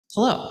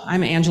Hello,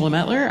 I'm Angela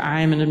Metler.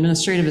 I'm an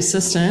administrative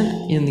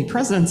assistant in the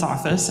president's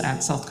office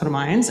at South Dakota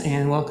Mines,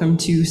 and welcome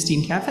to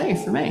STEAM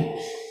Cafe for May.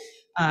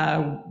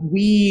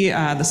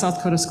 The South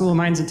Dakota School of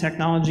Mines and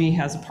Technology,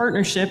 has a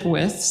partnership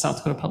with South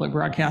Dakota Public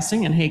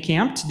Broadcasting and Hay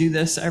Camp to do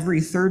this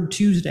every third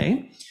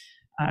Tuesday.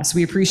 So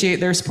we appreciate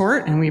their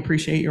support, and we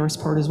appreciate your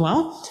support as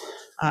well.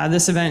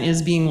 This event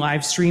is being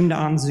live streamed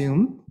on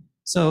Zoom.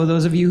 So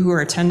those of you who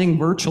are attending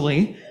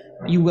virtually,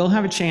 you will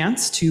have a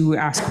chance to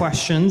ask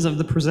questions of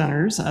the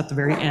presenters at the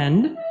very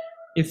end.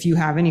 If you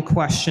have any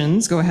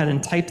questions, go ahead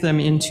and type them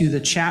into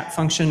the chat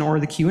function or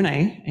the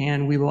Q&A,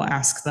 and we will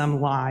ask them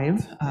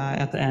live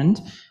at the end.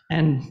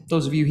 And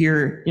those of you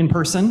here in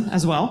person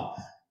as well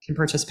can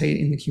participate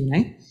in the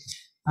Q&A.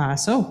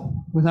 So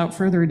without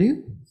further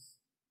ado,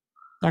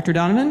 Dr.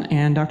 Donovan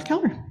and Dr.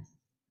 Kellar.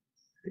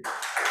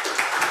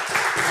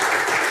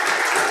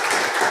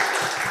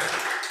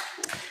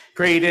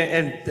 Great,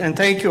 and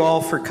thank you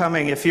all for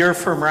coming. If you're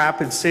from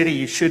Rapid City,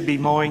 you should be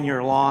mowing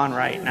your lawn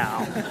right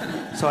now.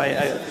 So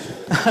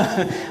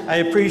I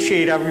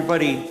appreciate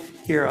everybody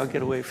here. I'll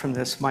get away from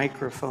this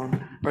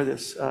microphone or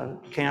this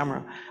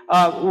camera.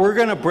 We're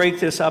going to break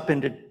this up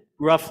into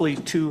roughly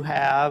two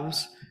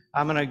halves.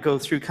 I'm going to go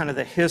through kind of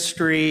the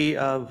history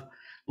of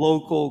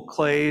local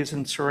clays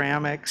and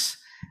ceramics,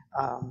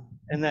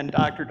 and then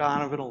Dr.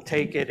 Donovan will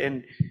take it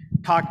and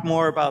talk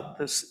more about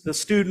the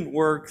student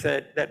work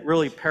that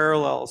really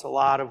parallels a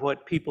lot of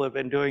what people have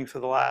been doing for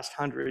the last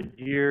 100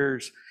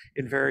 years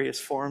in various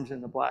forms in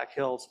the Black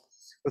Hills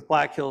with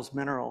Black Hills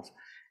Minerals.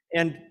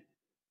 And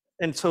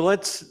so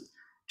let's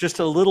just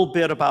a little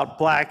bit about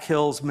Black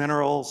Hills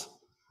Minerals.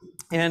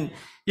 And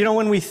you know,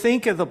 when we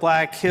think of the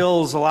Black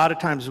Hills, a lot of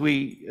times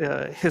we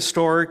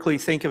historically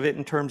think of it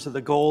in terms of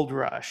the gold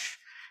rush.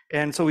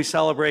 And so we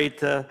celebrate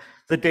the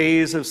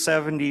days of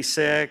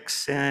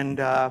 76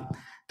 and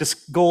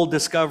gold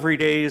discovery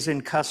days in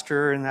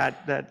Custer and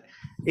that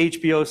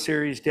HBO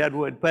series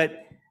Deadwood.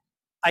 But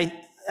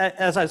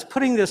as I was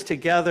putting this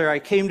together, I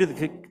came to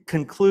the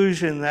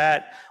conclusion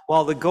that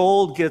while the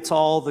gold gets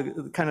all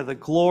the kind of the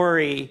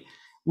glory,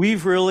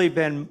 we've really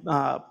been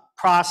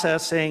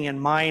processing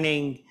and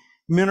mining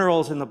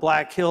minerals in the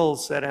Black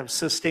Hills that have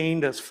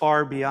sustained us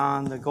far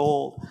beyond the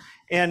gold.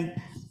 And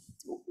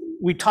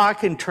we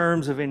talk in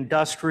terms of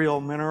industrial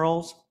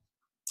minerals.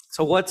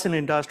 So what's an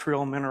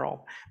industrial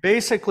mineral?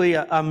 Basically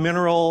a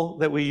mineral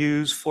that we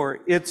use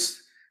for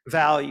its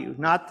value,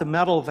 not the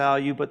metal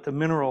value, but the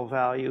mineral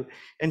value.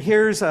 And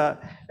here's an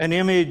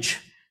image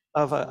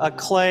of a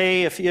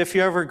clay. If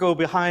you ever go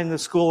behind the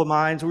School of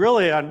Mines,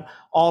 really on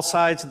all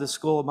sides of the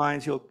School of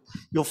Mines,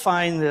 you'll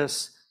find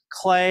this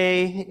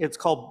clay. It's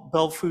called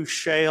Belfouche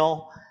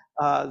shale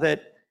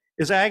that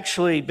has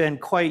actually been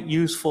quite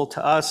useful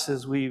to us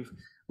as we've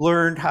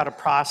learned how to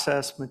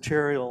process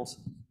materials.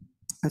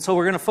 And so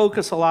we're going to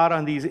focus a lot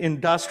on these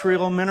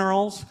industrial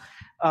minerals.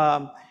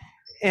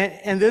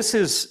 And this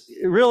is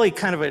really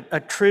kind of a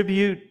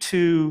tribute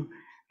to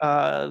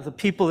the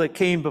people that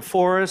came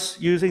before us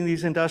using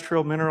these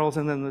industrial minerals,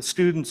 and then the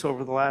students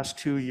over the last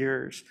 2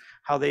 years,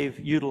 how they've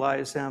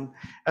utilized them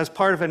as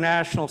part of a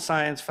National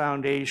Science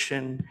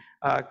Foundation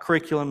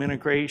curriculum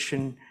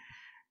integration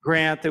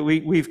grant that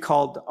we've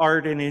called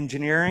Art and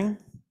Engineering.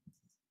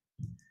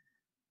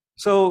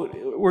 So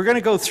we're going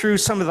to go through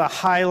some of the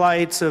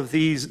highlights of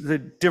the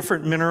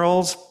different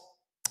minerals,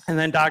 and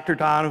then Dr.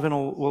 Donovan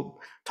will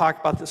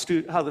talk about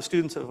how the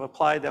students have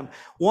applied them.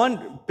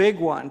 One big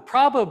one,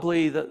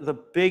 probably the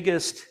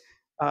biggest,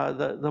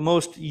 the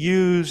most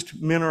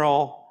used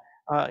mineral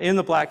in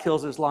the Black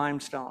Hills is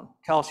limestone,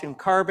 calcium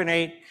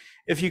carbonate.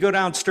 If you go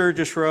down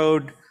Sturgis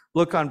Road,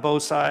 look on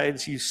both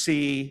sides, you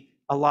see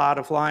a lot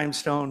of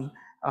limestone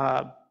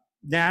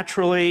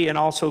naturally and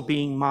also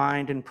being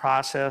mined and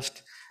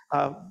processed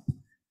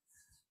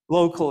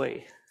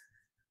locally.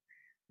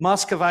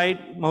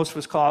 Muscovite, most of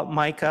us call it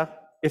mica.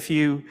 If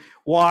you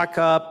walk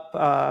up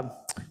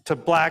to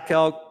Black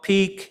Elk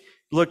Peak,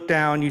 look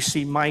down, you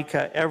see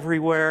mica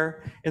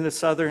everywhere in the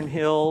southern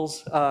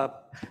hills,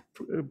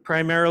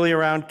 primarily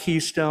around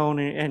Keystone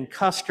and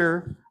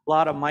Custer, a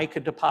lot of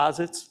mica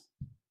deposits.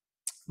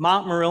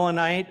 Mount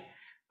Marillenite,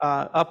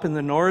 up in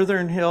the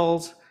northern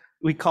hills,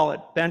 we call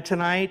it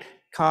bentonite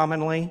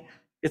commonly.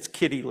 It's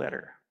kitty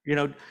litter. You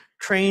know,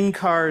 train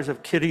cars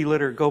of kitty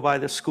litter go by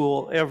the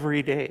school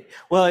every day.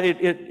 Well,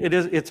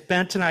 it's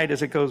bentonite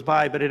as it goes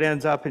by, but it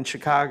ends up in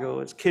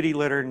Chicago as kitty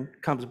litter and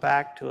comes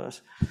back to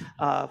us.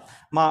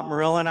 Mount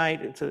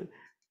Marillenite, it's an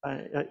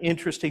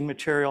interesting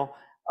material.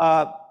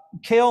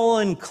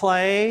 Kaolin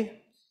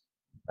clay,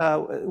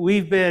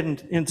 we've been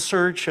in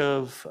search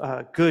of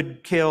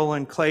good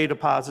kaolin clay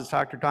deposits.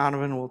 Dr.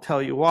 Donovan will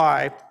tell you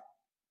why.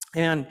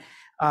 And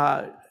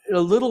a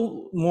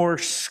little more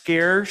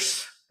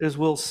scarce, as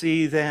we'll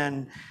see,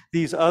 than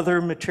these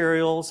other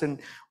materials. And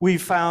we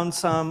found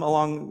some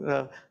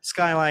along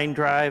Skyline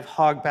Drive,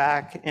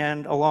 Hogback,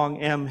 and along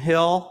M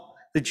Hill.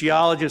 The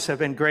geologists have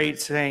been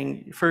great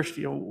saying, first,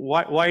 you know,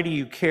 why do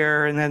you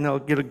care? And then they'll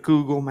get a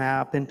Google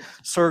map and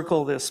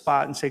circle this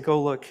spot and say,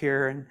 go look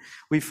here. And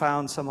we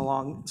found some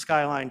along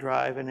Skyline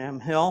Drive and M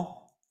Hill.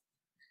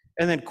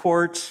 And then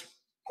quartz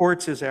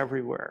is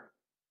everywhere,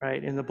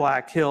 right, in the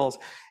Black Hills.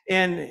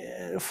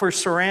 And for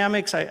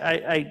ceramics,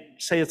 I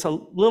say it's a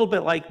little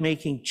bit like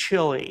making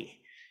chili.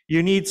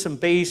 You need some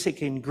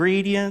basic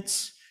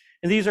ingredients,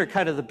 and these are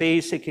kind of the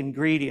basic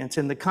ingredients,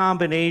 and the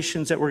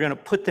combinations that we're going to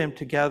put them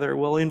together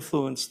will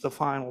influence the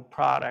final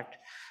product.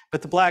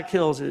 But the Black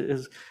Hills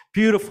is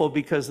beautiful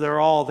because they're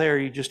all there.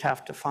 You just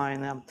have to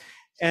find them.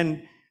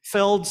 And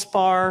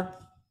feldspar,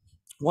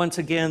 once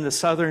again, the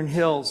Southern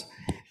Hills,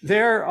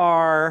 there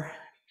are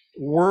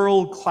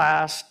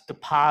world-class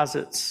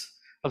deposits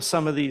of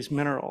some of these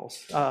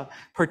minerals,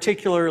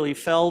 particularly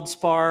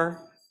feldspar,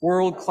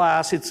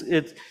 world-class.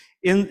 It's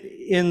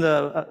in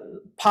the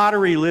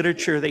pottery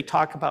literature, they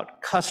talk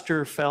about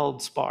Custer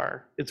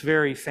feldspar. It's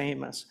very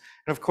famous.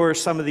 And of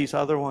course, some of these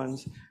other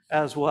ones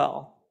as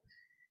well.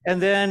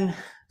 And then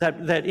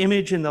that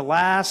image in the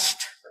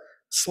last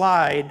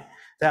slide,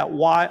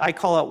 I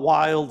call it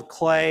wild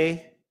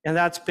clay. And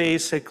that's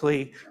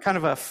basically kind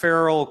of a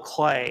feral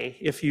clay,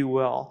 if you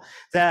will.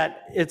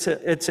 That it's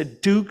a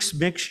Duke's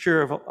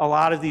mixture of a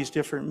lot of these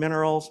different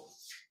minerals.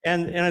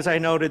 And as I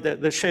noted,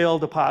 the shale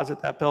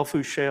deposit, that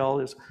Belfou shale,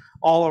 is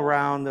all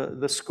around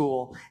the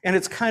school. And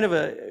it's kind of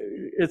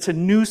it's a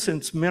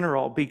nuisance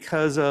mineral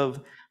because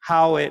of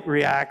how it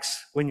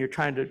reacts when you're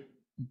trying to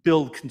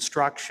build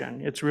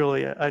construction. It's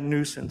really a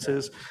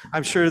nuisance.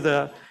 I'm sure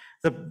the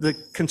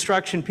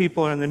construction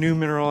people in the new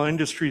mineral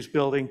industries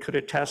building could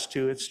attest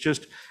to. It's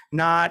just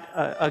not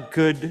a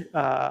good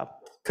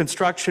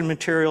construction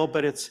material,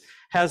 but it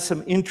has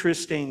some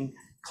interesting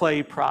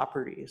clay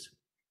properties.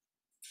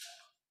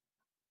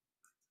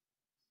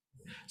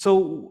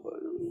 So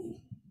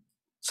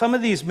some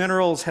of these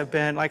minerals have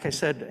been, like I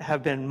said,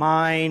 have been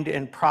mined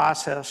and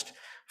processed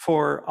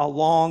for a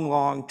long,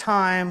 long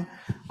time.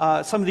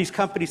 Some of these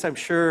companies, I'm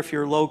sure if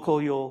you're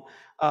local, you'll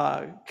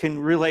can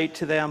relate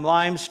to them.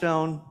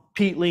 Limestone,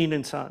 Pete Lean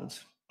and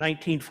Sons,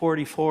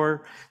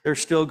 1944. They're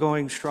still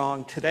going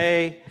strong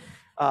today.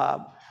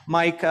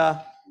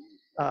 Mica,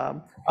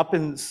 up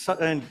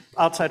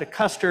outside of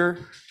Custer,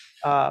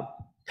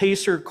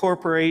 Pacer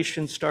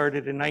Corporation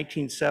started in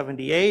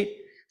 1978,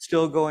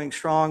 still going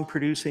strong,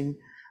 producing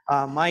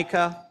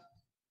mica.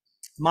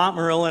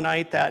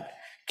 Montmorillonite, that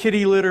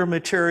kitty litter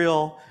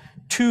material,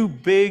 two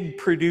big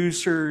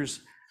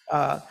producers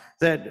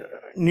that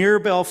near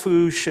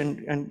Belfouche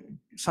and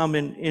some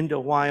into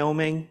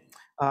Wyoming.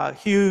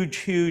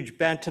 Huge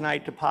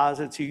bentonite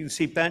deposits. You can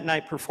see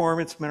bentonite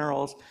performance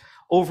minerals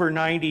over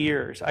 90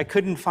 years. I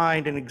couldn't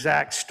find an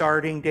exact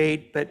starting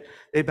date, but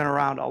they've been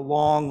around a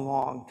long,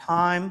 long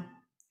time.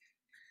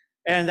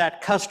 And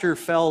that Custer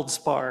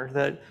feldspar,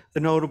 the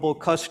notable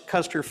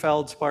Custer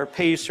feldspar,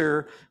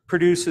 Pacer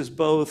produces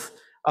both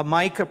a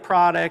mica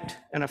product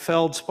and a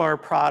feldspar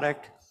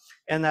product.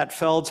 And that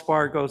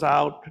feldspar goes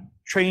out,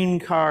 train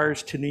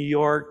cars to New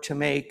York to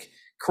make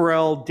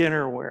Corelle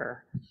dinnerware.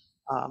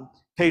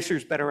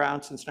 Pacer's been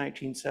around since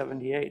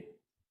 1978.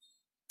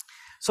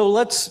 So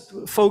let's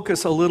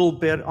focus a little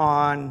bit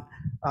on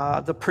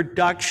the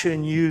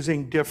production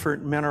using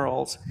different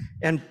minerals.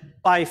 And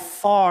by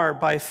far,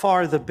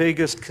 the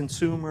biggest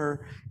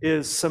consumer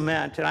is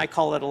cement, and I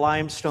call it a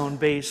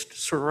limestone-based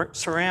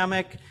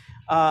ceramic.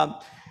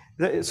 So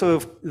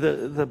if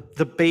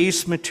the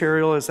base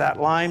material is that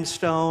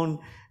limestone.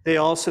 They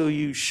also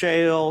use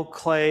shale,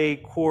 clay,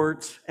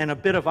 quartz, and a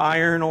bit of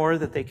iron ore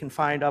that they can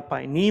find up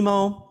by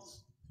Nemo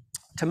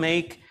to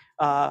make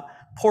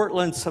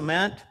Portland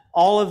cement.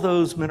 All of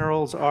those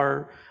minerals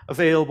are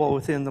available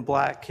within the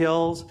Black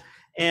Hills,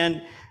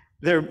 and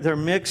they're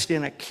mixed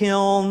in a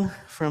kiln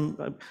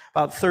from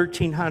about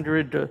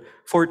 1300 to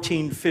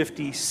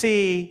 1450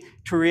 C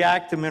to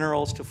react the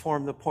minerals to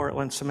form the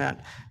Portland cement.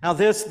 Now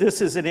this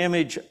is an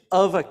image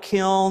of a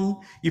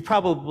kiln. You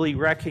probably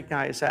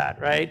recognize that,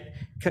 right?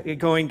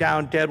 Going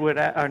down Deadwood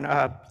on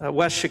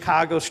West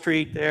Chicago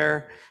Street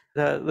there,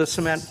 the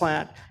cement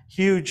plant,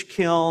 huge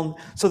kiln.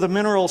 So the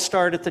minerals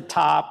start at the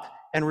top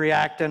and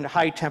react under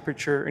high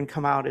temperature and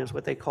come out as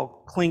what they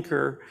call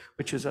clinker,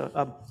 which is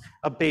a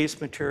base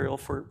material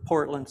for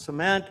Portland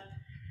cement.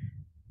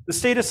 The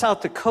state of South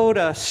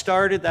Dakota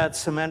started that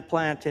cement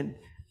plant in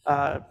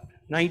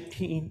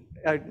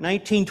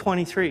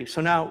 1923. So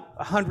now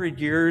 100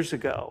 years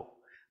ago,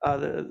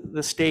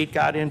 the state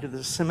got into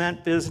the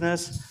cement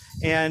business,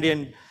 and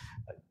in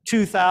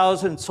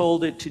 2000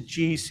 sold it to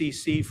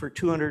GCC for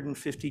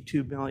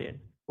 $252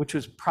 million, which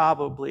was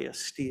probably a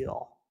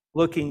steal.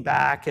 Looking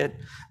back at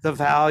the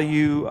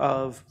value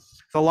of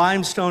the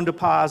limestone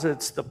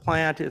deposits, the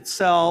plant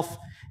itself,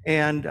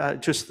 and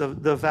just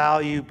the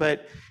value.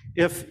 But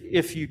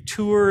if you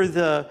tour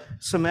the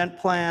cement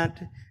plant,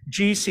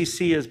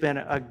 GCC has been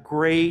a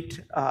great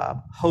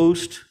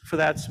host for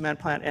that cement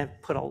plant and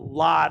put a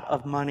lot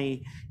of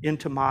money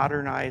into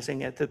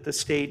modernizing it that the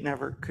state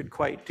never could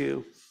quite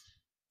do.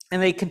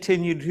 And they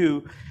continue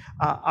to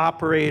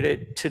operate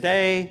it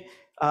today.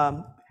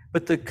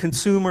 But the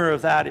consumer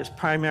of that is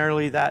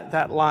primarily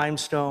that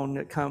limestone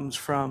that comes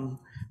from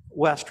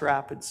West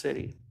Rapid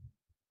City.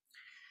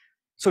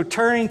 So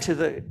turning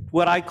to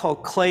what I call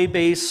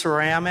clay-based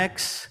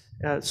ceramics,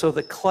 So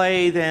the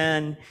clay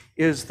then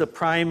is the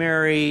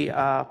primary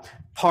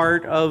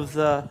part of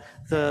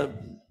the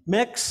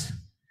mix.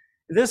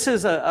 This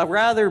is a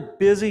rather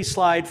busy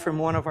slide from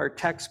one of our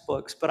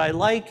textbooks, but I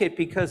like it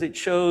because it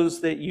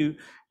shows that you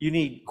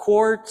need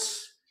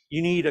quartz,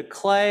 you need a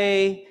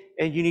clay,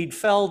 and you need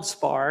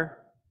feldspar,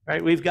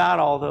 right? We've got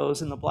all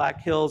those in the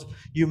Black Hills.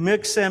 You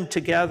mix them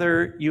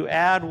together, you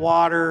add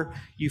water,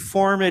 you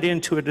form it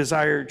into a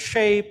desired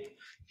shape,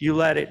 you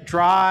let it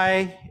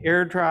dry,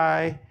 air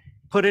dry,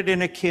 put it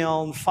in a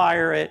kiln,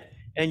 fire it,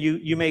 and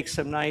you make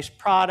some nice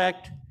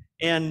product.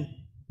 And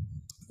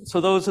so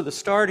those are the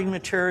starting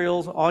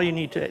materials. All you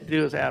need to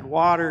do is add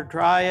water,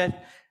 dry it,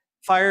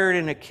 fire it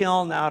in a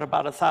kiln out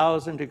about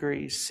 1,000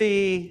 degrees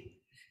C.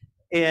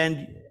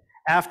 And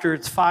after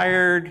it's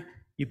fired,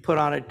 you put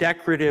on a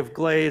decorative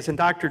glaze. And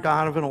Dr.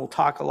 Donovan will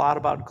talk a lot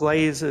about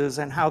glazes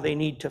and how they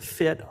need to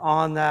fit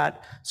on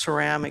that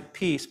ceramic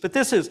piece. But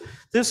this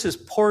is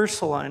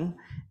porcelain,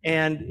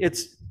 and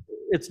it's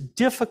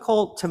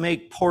difficult to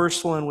make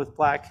porcelain with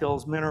Black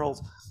Hills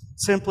minerals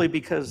simply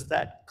because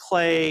that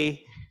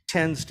clay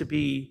tends to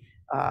be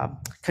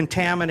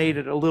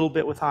contaminated a little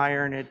bit with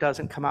iron. It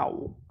doesn't come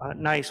out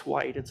nice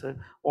white. It's an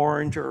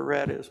orange or a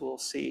red, as we'll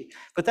see.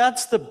 But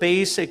that's the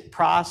basic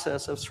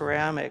process of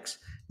ceramics.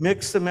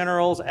 Mix the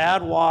minerals,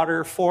 add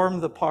water,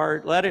 form the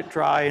part, let it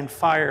dry, and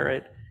fire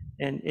it,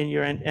 and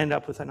you end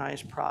up with a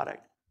nice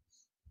product.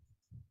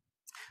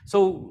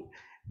 So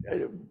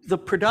the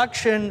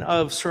production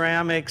of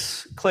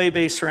ceramics,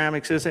 clay-based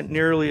ceramics, isn't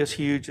nearly as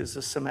huge as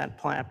the cement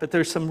plant, but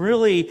there's some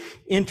really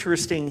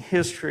interesting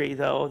history,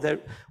 though,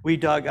 that we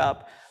dug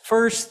up.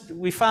 First,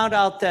 we found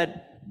out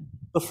that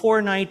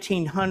before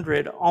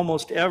 1900,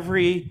 almost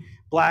every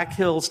Black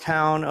Hills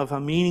town of a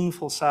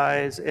meaningful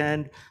size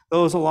and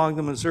those along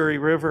the Missouri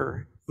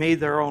River made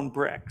their own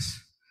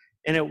bricks.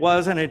 And it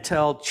wasn't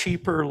until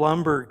cheaper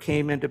lumber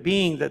came into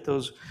being that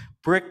those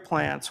brick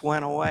plants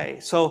went away.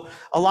 So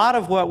a lot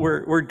of what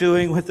we're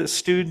doing with the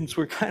students,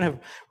 we're kind of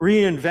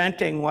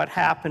reinventing what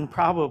happened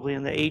probably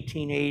in the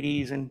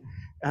 1880s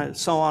and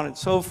so on and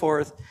so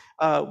forth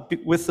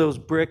with those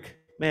brick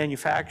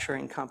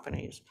manufacturing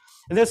companies.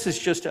 And this is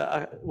just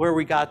where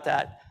we got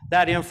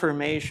that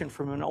information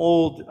from an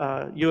old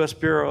U.S.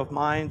 Bureau of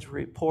Mines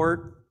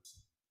report.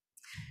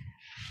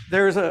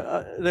 There's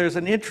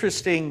an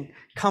interesting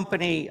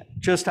company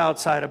just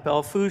outside of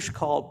Belle Fourche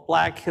called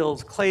Black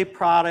Hills Clay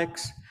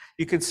Products.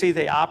 You can see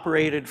they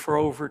operated for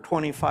over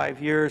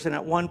 25 years, and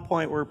at one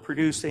point were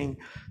producing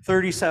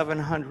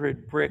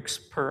 3,700 bricks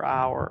per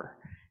hour.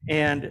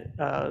 And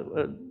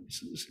a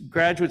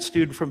graduate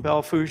student from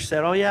Belle Fourche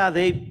said, "Oh yeah,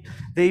 they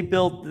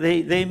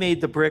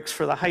made the bricks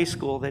for the high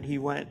school that he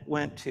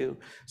went to."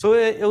 So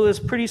it was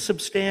pretty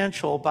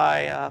substantial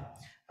by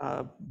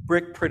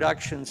brick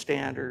production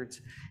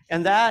standards.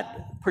 And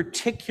that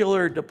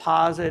particular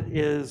deposit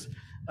is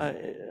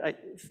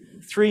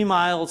 3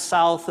 miles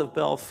south of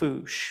Belle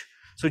Fourche.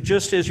 So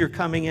just as you're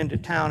coming into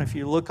town, if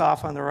you look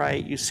off on the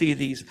right, you see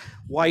these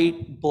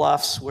white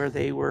bluffs where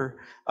they were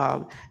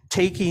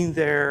taking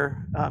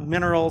their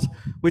minerals,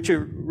 which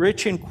are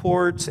rich in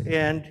quartz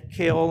and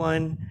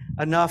kaolin,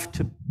 enough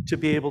to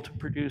be able to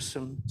produce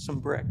some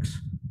bricks.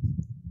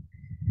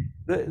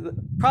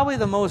 Probably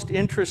the most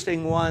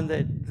interesting one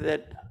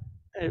that,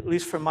 at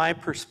least from my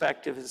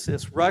perspective, is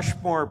this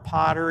Rushmore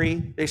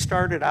pottery. They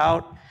started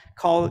out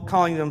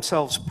calling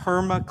themselves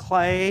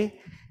permaclay,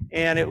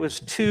 and it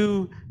was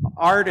two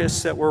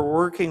artists that were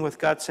working with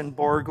Guts and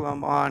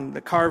Borglum on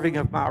the carving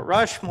of Mount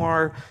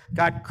Rushmore,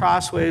 got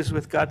crossways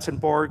with Guts and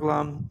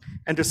Borglum,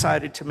 and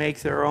decided to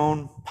make their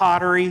own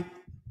pottery.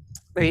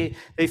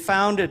 They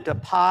found a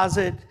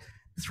deposit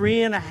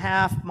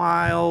 3.5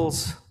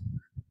 miles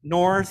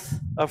north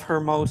of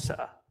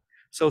Hermosa.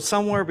 So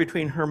somewhere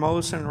between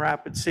Hermosa and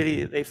Rapid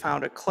City, they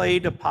found a clay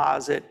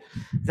deposit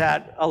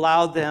that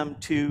allowed them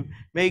to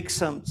make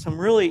some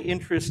really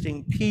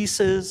interesting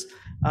pieces.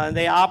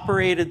 They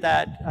operated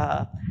that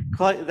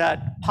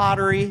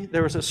pottery.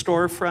 There was a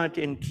storefront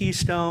in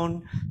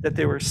Keystone that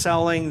they were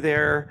selling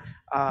their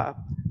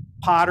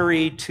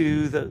pottery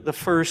to the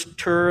first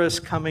tourists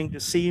coming to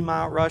see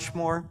Mount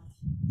Rushmore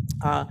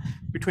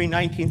between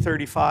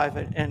 1935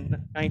 and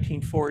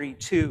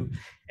 1942.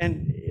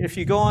 And if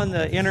you go on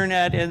the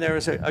internet, and there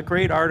was a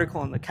great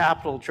article in the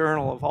Capital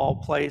Journal of all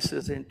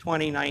places in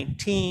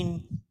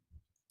 2019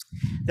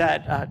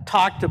 that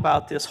talked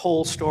about this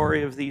whole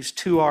story of these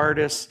two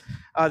artists.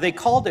 They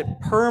called it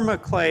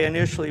permaclay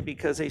initially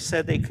because they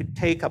said they could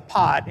take a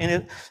pot,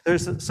 and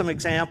there's some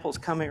examples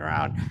coming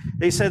around.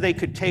 They said they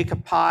could take a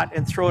pot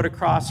and throw it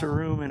across a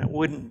room and it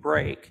wouldn't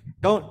break.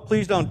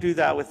 Please don't do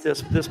that with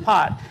this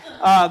pot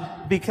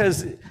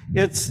because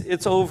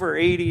it's over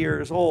 80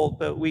 years old.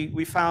 But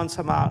we found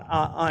some out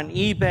on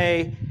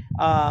eBay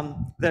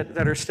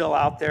that are still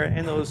out there,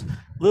 and those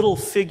little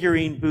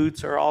figurine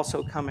boots are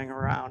also coming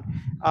around.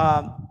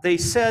 They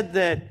said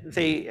that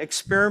they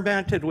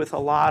experimented with a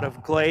lot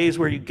of glaze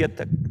where you get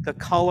the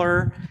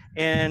color,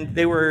 and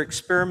they were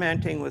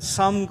experimenting with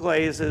some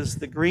glazes.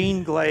 The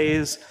green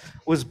glaze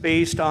was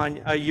based on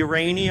a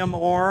uranium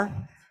ore,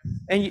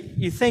 And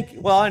you think,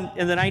 well,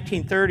 in the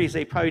 1930s,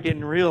 they probably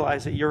didn't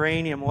realize that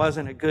uranium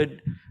wasn't a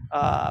good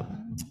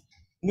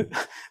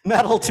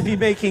metal to be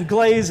making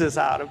glazes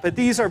out of. But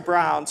these are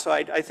brown, so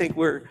I think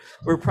we're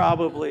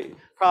probably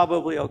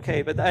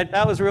okay. But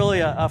that was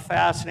really a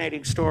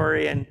fascinating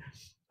story, and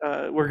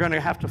we're going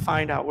to have to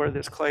find out where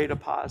this clay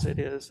deposit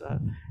is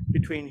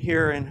between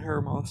here and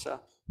Hermosa.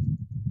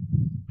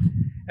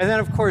 And then,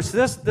 of course,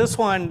 this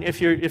one, if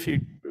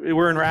you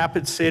were in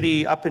Rapid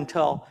City up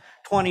until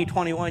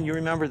 2021, you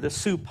remember the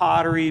Sioux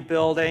Pottery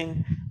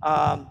building.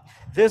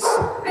 This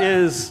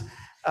is,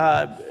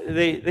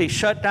 they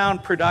shut down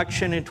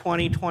production in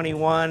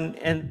 2021,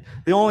 and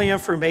the only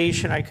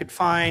information I could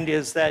find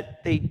is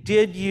that they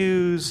did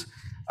use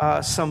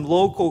some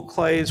local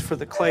clays for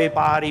the clay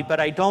body, but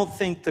I don't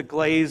think the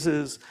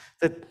glazes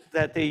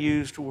that they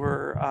used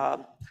were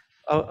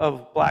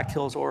of Black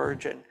Hills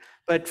origin.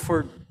 But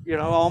for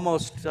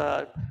almost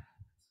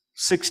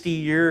 60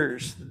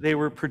 years, they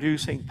were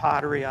producing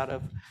pottery out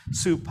of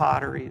Sioux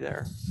Pottery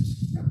there.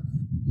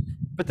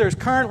 But there's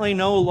currently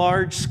no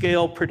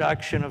large-scale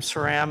production of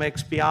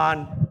ceramics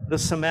beyond the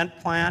cement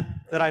plant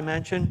that I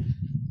mentioned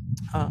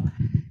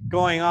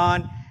going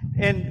on.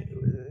 And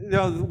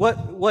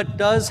what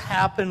does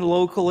happen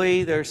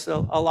locally, there's a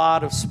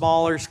lot of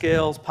smaller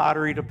scales,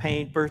 pottery to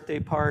paint, birthday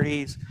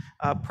parties.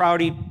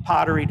 Prouty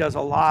Pottery does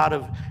a lot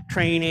of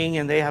training,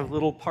 and they have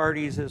little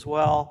parties as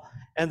well.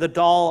 And the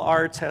Doll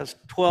Arts has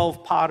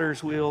 12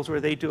 potter's wheels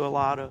where they do a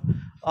lot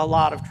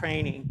of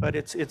training, but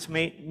it's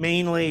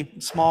mainly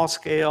small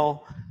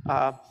scale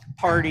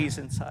parties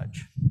and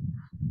such.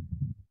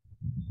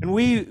 And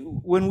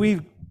when we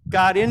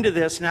got into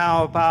this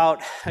now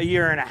about a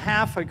year and a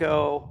half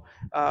ago,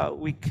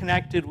 we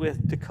connected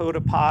with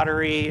Dakota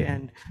Pottery,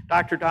 and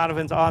Dr.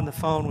 Donovan's on the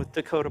phone with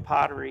Dakota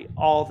Pottery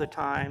all the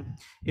time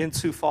in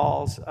Sioux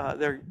Falls.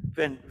 There have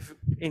been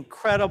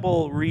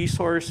incredible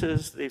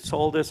resources. They've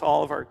sold us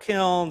all of our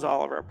kilns,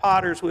 all of our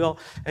potter's wheel,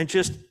 and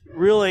just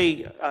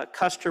really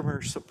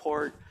customer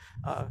support,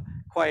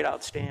 quite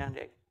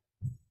outstanding.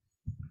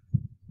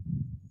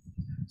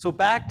 So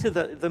back to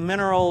the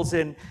minerals,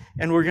 and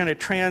we're going to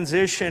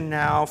transition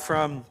now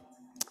from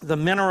the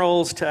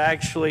minerals to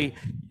actually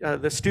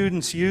the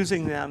students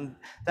using them.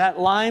 That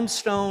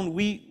limestone,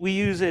 we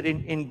use it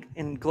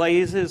in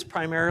glazes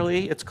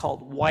primarily. It's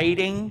called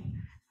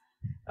whiting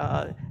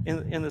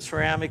in the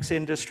ceramics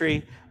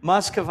industry.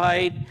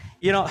 Muscovite,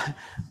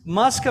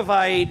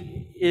 muscovite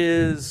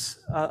is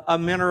a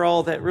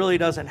mineral that really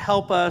doesn't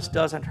help us,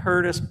 doesn't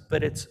hurt us,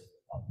 but it's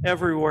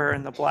everywhere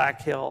in the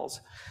Black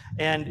Hills.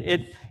 And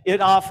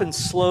it often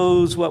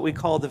slows what we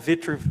call the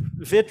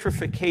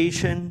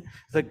vitrification,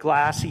 the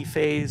glassy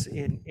phase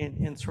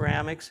in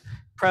ceramics,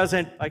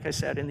 present, like I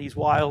said, in these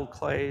wild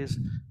clays,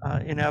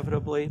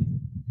 inevitably.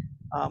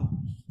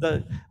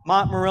 The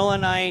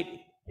montmorillonite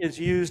is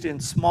used in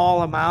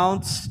small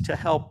amounts to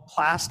help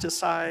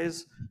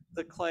plasticize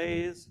the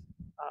clays.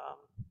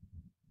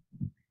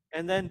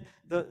 And then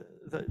the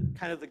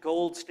kind of the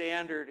gold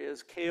standard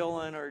is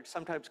kaolin, or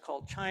sometimes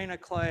called China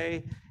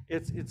clay.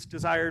 It's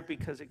desired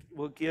because it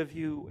will give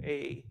you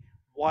a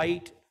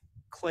white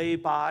clay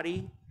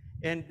body.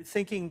 And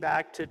thinking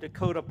back to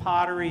Dakota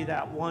Pottery,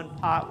 that one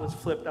pot was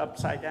flipped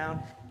upside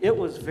down. It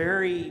was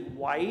very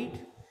white,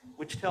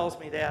 which tells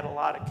me they had a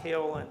lot of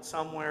kaolin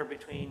somewhere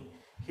between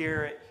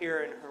here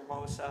and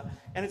Hermosa.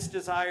 And it's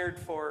desired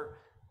for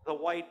the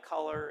white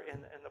color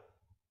and the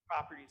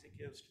properties it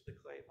gives to the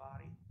clay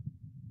body.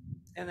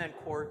 And then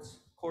quartz.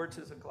 Quartz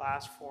is a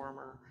glass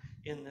former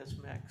in this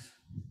mix.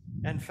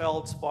 And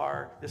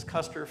feldspar, this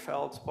Custer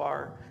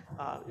feldspar,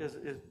 is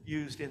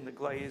used in the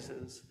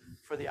glazes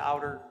for the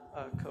outer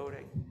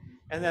coating.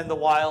 And then the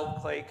wild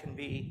clay can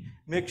be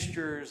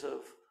mixtures of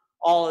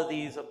all of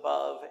these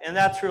above. And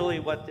that's really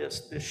what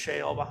this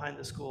shale behind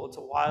the school, it's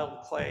a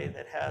wild clay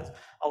that has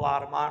a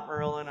lot of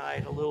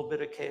montmorillonite, a little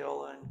bit of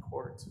kaolin,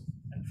 quartz,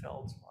 and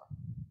feldspar.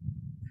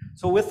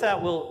 So with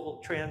that,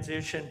 we'll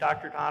transition.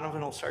 Dr.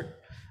 Donovan will start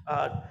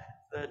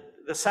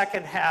the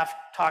second half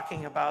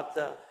talking about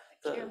the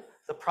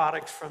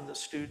products from the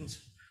students.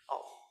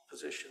 I'll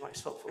position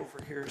myself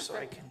over here so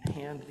I can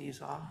hand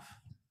these off.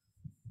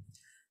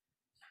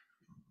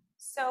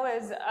 So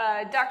as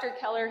Dr.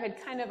 Kellar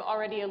had kind of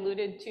already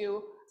alluded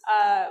to,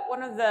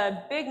 one of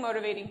the big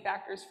motivating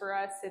factors for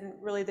us and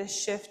really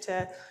this shift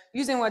to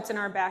using what's in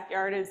our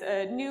backyard is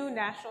a new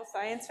National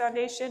Science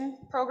Foundation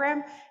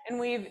program, and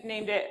we've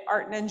named it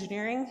Art and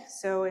Engineering.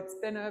 So it's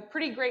been a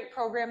pretty great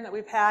program that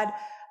we've had.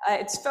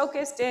 It's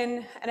focused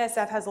in,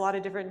 NSF has a lot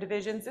of different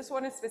divisions. This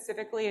one is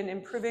specifically in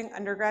improving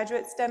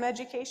undergraduate STEM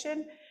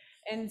education,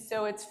 and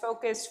so it's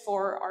focused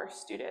for our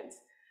students.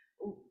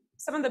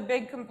 Some of the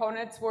big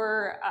components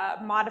were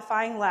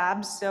modifying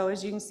labs. So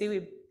as you can see,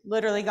 we've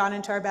literally gone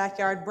into our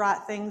backyard,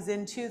 brought things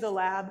into the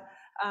lab,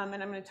 and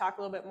I'm going to talk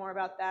a little bit more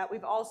about that.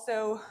 We've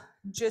also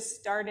just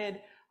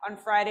started on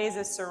Fridays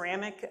a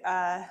ceramic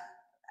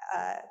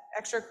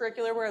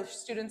extracurricular where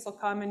students will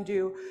come and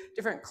do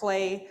different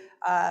clay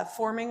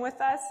forming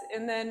with us,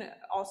 and then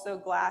also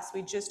glass.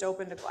 We just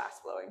opened a glass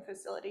blowing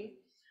facility.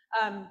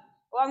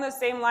 Along those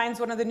same lines,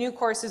 one of the new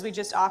courses we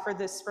just offered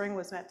this spring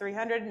was Met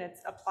 300, and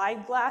it's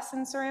applied glass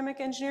and ceramic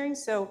engineering.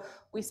 So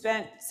we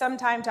spent some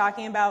time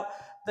talking about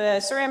the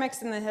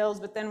ceramics in the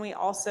hills, but then we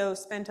also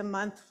spent a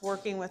month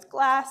working with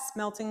glass,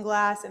 melting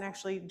glass, and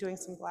actually doing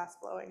some glass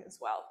blowing as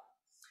well.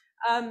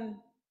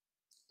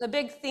 The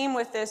big theme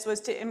with this was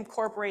to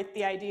incorporate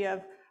the idea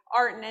of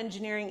art and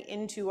engineering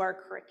into our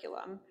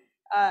curriculum.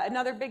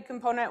 Another big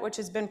component, which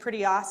has been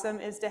pretty awesome,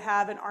 is to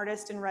have an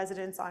artist in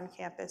residence on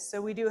campus.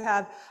 So we do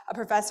have a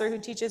professor who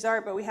teaches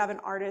art, but we have an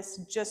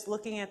artist just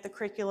looking at the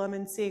curriculum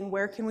and seeing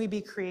where can we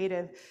be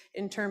creative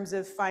in terms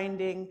of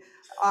finding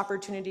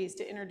opportunities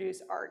to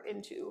introduce art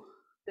into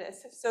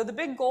this. So the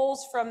big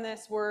goals from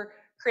this were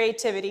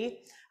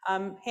creativity.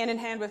 Hand in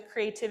hand with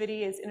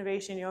creativity is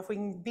innovation. If we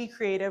can be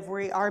creative,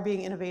 we are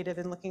being innovative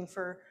and looking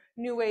for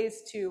new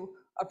ways to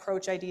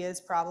approach ideas,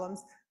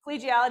 problems.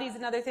 Collegiality is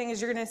another thing,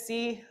 as you're going to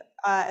see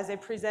as I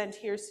present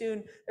here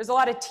soon. There's a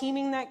lot of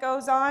teaming that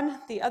goes on.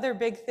 The other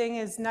big thing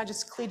is not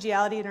just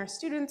collegiality in our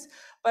students,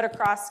 but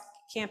across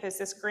campus.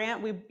 This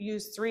grant, we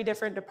used 3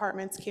 different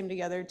departments came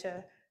together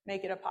to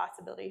make it a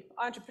possibility.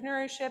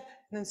 Entrepreneurship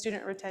and then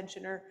student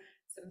retention are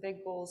some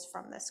big goals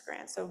from this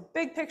grant. So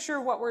big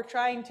picture, what we're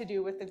trying to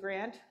do with the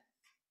grant.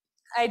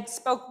 I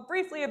spoke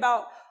briefly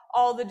about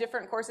all the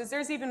different courses.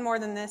 There's even more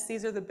than this.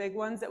 These are the big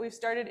ones that we've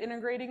started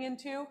integrating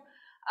into.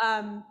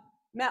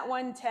 Met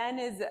 110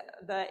 is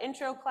the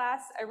intro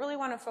class. I really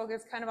want to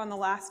focus kind of on the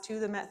last 2,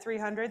 the Met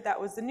 300. That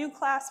was the new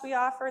class we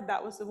offered.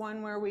 That was the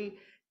one where we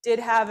did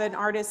have an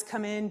artist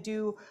come in,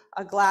 do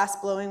a glass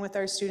blowing with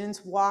our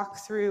students, walk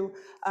through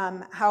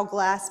how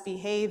glass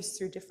behaves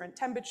through different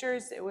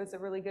temperatures. It was a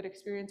really good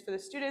experience for the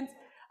students.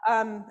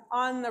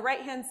 On the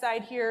right-hand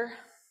side here,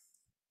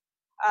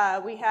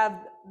 we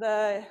have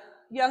the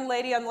young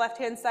lady on the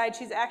left-hand side.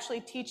 She's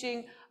actually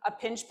teaching a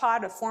pinch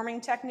pot, a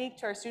forming technique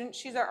to our students.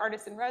 She's our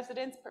artist in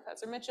residence,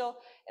 Professor Mitchell.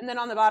 And then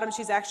on the bottom,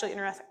 she's actually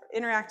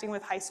interacting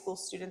with high school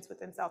students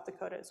within South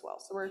Dakota as well.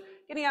 So we're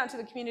getting out into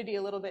the community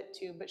a little bit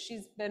too, but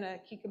she's been a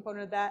key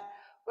component of that.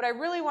 What I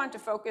really want to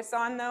focus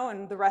on though,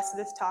 and the rest of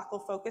this talk will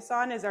focus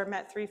on, is our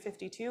Met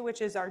 352, which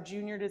is our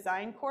junior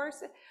design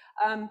course.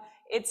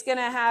 It's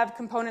gonna have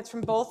components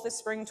from both the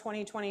spring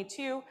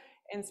 2022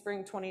 and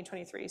spring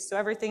 2023. So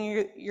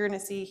everything you're gonna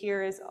see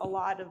here is a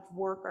lot of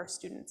work our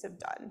students have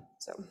done.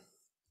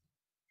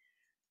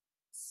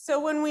 So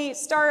when we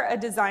start a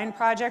design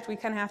project, we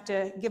kind of have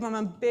to give them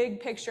a big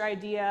picture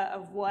idea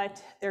of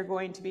what they're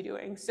going to be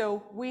doing.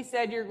 So we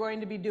said you're going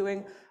to be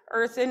doing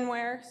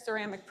earthenware,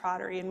 ceramic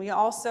pottery, and we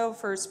also,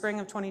 for spring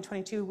of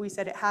 2022, we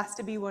said it has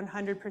to be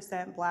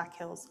 100% Black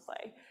Hills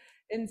clay.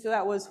 And so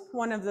that was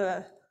one of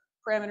the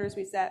parameters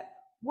we set.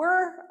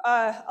 We're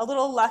a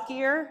little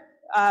luckier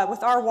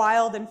with our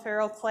wild and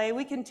feral clay.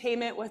 We can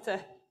tame it with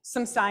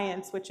some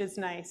science, which is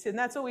nice, and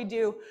that's what we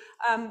do.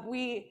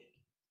 We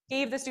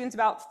gave the students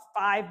about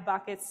 5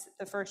 buckets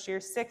the first year,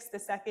 6 the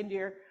second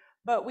year,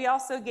 but we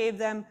also gave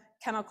them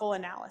chemical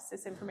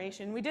analysis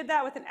information. We did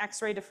that with an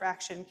X-ray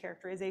diffraction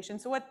characterization.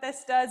 So what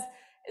this does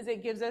is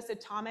it gives us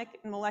atomic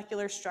and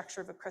molecular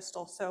structure of a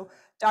crystal. So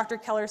Dr.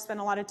 Kellar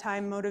spent a lot of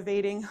time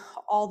motivating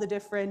all the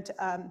different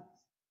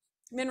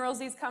minerals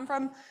these come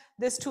from.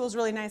 This tool is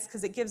really nice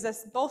because it gives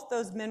us both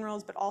those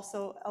minerals, but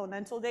also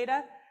elemental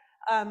data.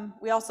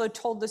 We also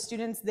told the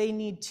students they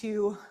need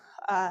to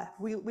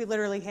we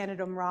literally handed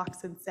them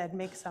rocks and said,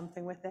 make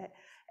something with it.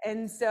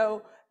 And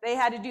so they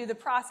had to do the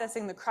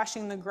processing, the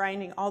crushing, the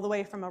grinding, all the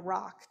way from a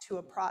rock to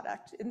a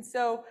product. And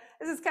so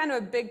this is kind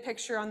of a big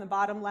picture on the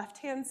bottom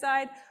left-hand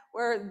side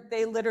where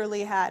they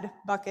literally had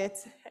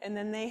buckets and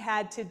then they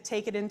had to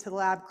take it into the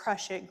lab,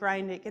 crush it,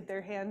 grind it, get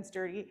their hands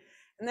dirty,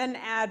 and then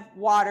add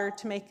water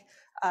to make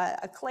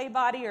a clay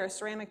body or a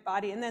ceramic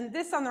body. And then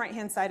this on the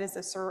right-hand side is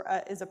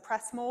a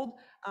press mold,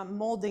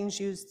 moldings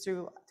used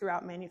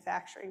throughout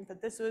manufacturing.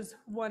 But this was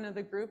one of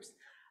the groups.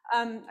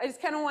 I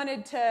just kind of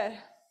wanted to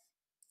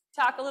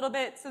talk a little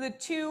bit. So the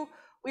 2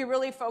 we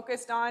really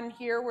focused on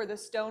here were the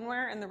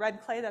stoneware and the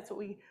red clay. That's what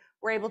we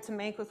were able to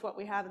make with what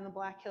we have in the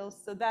Black Hills.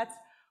 So that's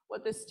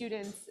what the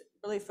students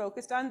really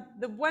focused on.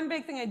 The one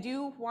big thing I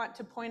do want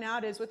to point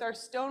out is with our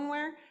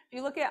stoneware, if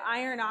you look at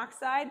iron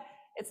oxide,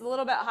 it's a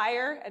little bit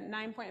higher at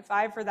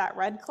 9.5 for that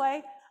red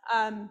clay.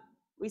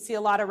 We see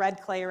a lot of red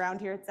clay around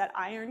here. It's that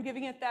iron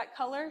giving it that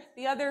color.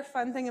 The other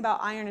fun thing about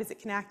iron is it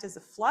can act as a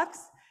flux.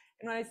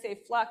 And when I say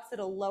flux,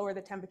 it'll lower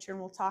the temperature,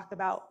 and we'll talk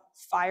about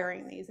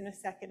firing these in a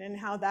second and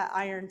how that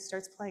iron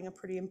starts playing a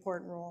pretty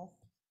important role.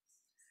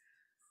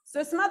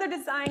 So some other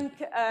design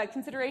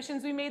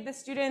considerations we made the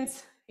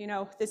students,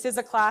 this is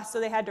a class, so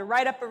they had to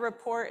write up a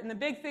report. And the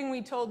big thing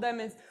we told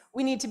them is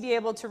we need to be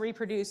able to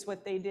reproduce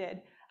what they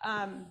did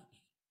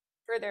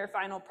for their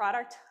final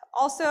product.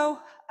 Also,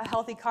 a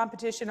healthy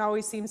competition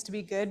always seems to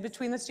be good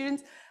between the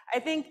students. I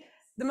think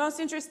the most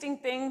interesting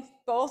thing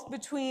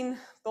between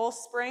both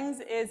springs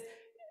is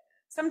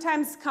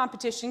sometimes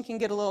competition can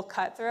get a little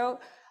cutthroat.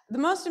 The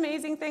most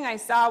amazing thing I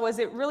saw was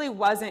it really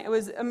wasn't. It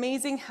was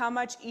amazing how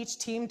much each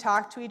team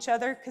talked to each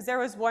other, because there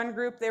was one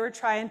group, they were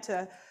trying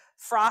to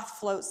froth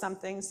float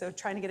something, so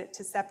trying to get it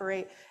to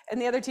separate. And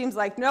the other team's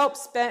like, nope,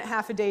 spent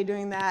half a day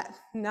doing that,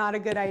 not a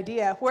good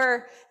idea.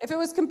 Where if it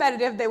was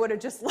competitive, they would have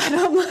just let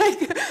them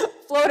like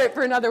float it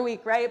for another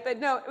week, right? But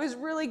no, it was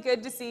really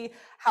good to see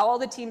how all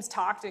the teams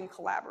talked and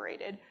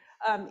collaborated,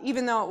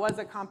 even though it was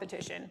a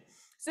competition.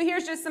 So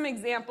here's just some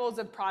examples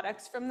of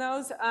products from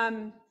those.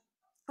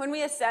 When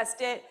we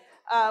assessed it,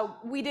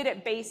 we did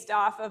it based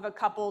off of a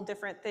couple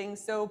different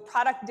things. So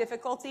product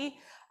difficulty.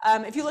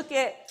 If you look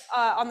at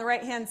on the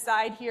right-hand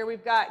side here,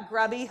 we've got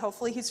Grubby.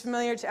 Hopefully he's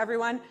familiar to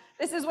everyone.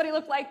 This is what he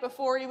looked like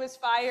before he was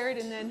fired,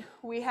 and then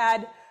we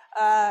had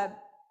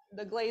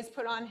the glaze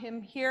put on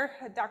him here.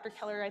 Dr.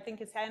 Kellar, I think,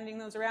 is handing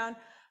those around.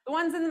 The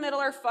ones in the middle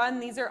are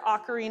fun. These are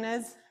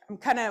ocarinas. I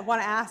kind of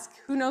want to ask,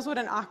 who knows what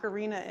an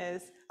ocarina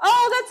is?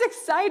 Oh, that's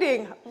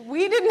exciting.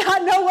 We did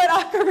not know what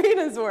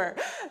ocarinas were.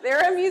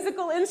 They're a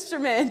musical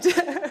instrument.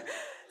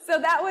 So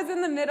that was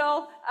in the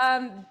middle.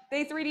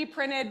 They 3D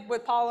printed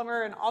with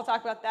polymer, and I'll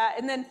talk about that.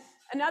 And then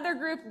another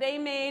group, they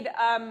made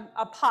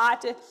a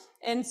pot,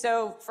 and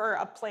so for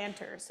a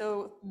planter.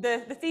 So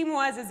the theme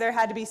is there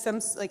had to be some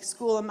like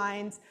school of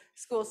minds,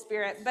 school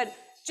spirit. But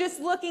just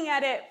looking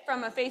at it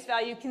from a face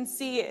value, you can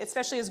see,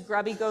 especially as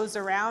Grubby goes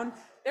around,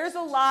 there's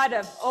a lot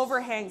of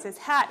overhangs, his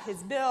hat,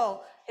 his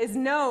bill, his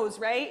nose,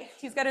 right?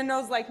 He's got a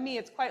nose like me,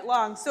 it's quite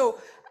long. So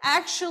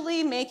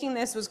actually making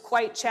this was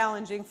quite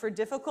challenging for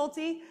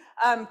difficulty,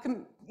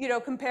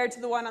 compared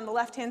to the one on the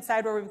left-hand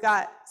side where we've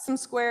got some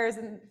squares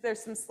and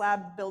there's some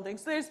slab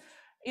buildings. So there's,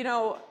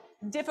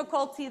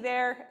 difficulty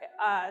there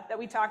that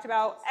we talked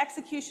about,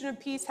 execution of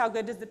piece, how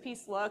good does the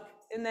piece look,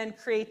 and then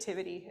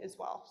creativity as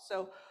well.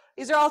 So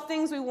these are all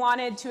things we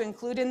wanted to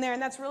include in there,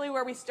 and that's really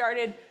where we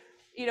started,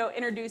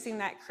 introducing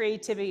that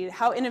creativity.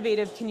 How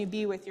innovative can you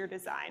be with your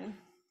design?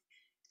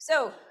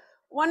 So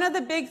one of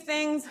the big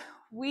things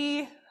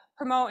we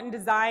promote in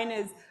design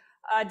is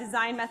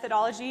design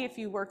methodology. If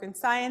you work in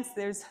science,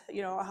 there's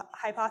a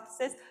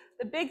hypothesis.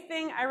 The big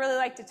thing I really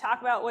like to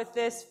talk about with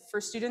this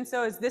for students,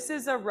 though, is this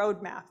is a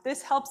roadmap.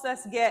 This helps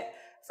us get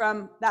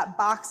from that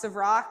box of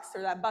rocks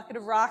or that bucket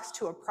of rocks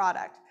to a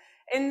product.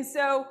 And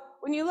so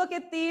when you look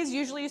at these,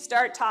 usually you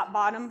start top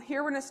bottom.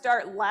 Here we're going to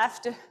start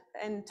left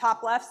and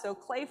top left, so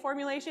clay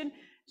formulation.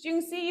 As you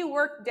can see, you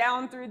work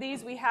down through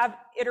these. We have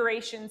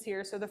iterations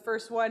here. So the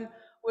first one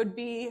would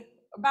be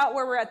about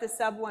where we're at the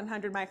sub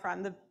 100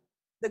 micron.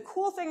 The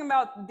cool thing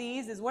about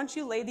these is once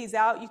you lay these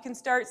out, you can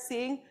start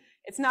seeing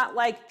it's not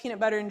like peanut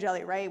butter and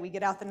jelly, right? We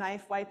get out the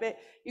knife, wipe it.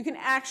 You can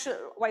actually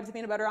wipe the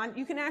peanut butter on.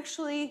 You can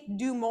actually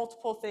do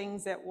multiple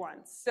things at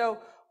once. So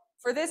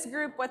for this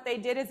group, what they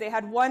did is they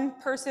had one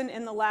person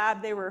in the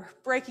lab. They were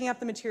breaking up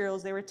the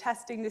materials. They were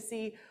testing to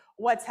see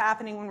what's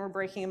happening when we're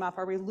breaking them up.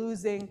 Are we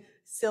losing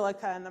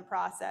silica in the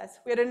process?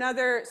 We had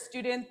another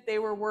student, they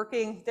were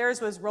working, theirs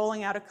was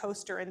rolling out a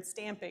coaster and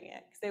stamping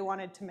it because they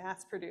wanted to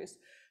mass produce.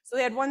 So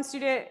they had one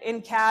student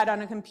in CAD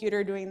on a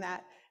computer doing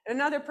that.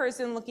 Another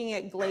person looking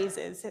at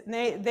glazes. And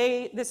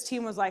this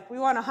team was like, we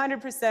want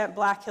 100%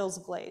 Black Hills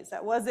glaze.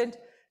 That wasn't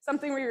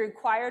something we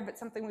required, but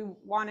something we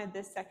wanted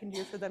this second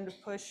year for them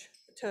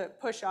to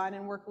push on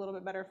and work a little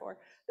bit better for.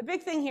 The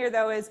big thing here,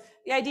 though, is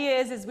the idea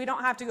is we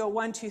don't have to go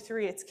 1, 2,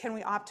 3. It's can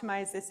we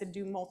optimize this and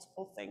do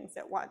multiple things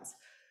at once?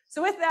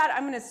 So with that,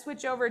 I'm going to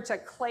switch over to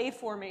clay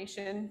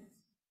formation.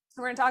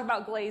 We're going to talk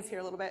about glaze here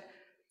a little bit.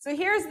 So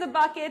here's the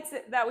buckets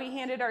that we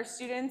handed our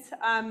students.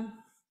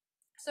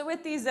 So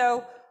with these,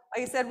 though,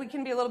 like I said, we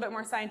can be a little bit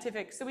more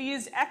scientific. So we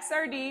used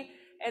XRD,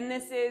 and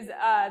this is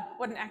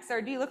what an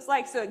XRD looks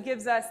like. So it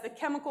gives us the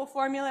chemical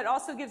formula. It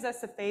also gives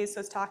us a phase. So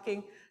it's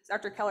talking,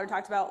 Dr. Kellar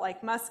talked about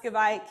like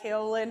muscovite,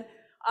 kaolin.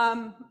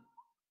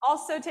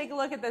 Also take a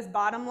look at this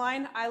bottom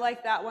line. I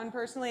like that one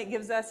personally. It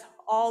gives us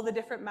all the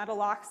different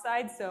metal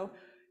oxides. So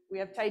we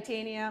have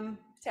titanium,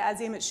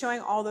 potassium. It's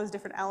showing all those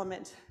different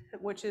elements,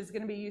 which is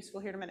going to be useful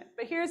here in a minute.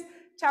 But here's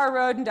Tower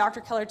Road, and Dr.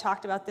 Kellar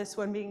talked about this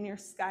one being near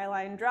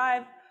Skyline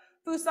Drive.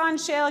 Fuson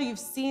Shale, you've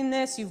seen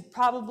this. You've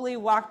probably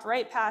walked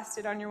right past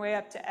it on your way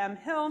up to M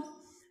Hill.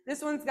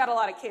 This one's got a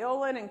lot of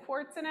kaolin and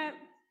quartz in it.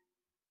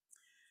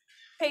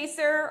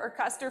 Pacer or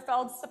Custer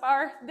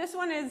feldspar. This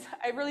one is,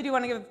 I really do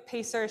want to give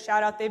Pacer a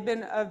shout out. They've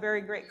been a very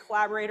great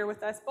collaborator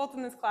with us, both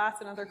in this class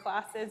and other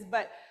classes,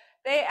 but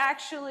they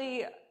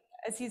actually,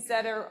 as he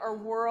said, are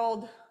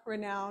world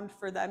renowned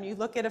for them. You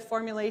look at a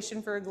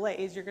formulation for a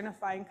glaze, you're going to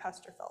find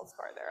Custer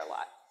feldspar there a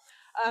lot.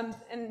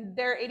 And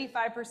they're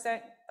 85%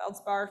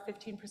 feldspar,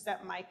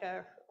 15%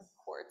 mica or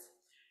quartz.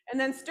 And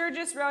then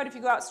Sturgis Road, if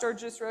you go out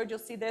Sturgis Road, you'll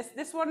see this.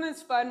 This one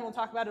is fun, we'll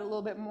talk about it a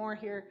little bit more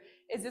here,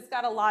 is it's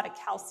got a lot of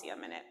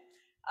calcium in it.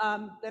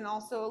 Then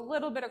also a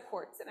little bit of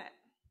quartz in it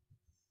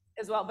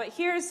as well. But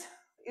here's,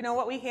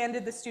 what we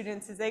handed the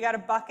students is they got a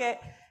bucket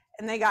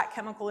and they got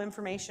chemical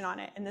information on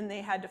it, and then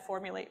they had to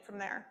formulate from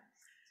there.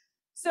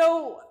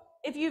 So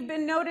if you've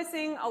been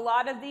noticing a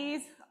lot of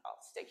these, I'll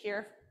stick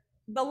here,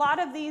 a lot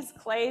of these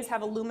clays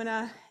have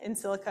alumina and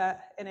silica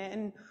in it,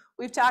 and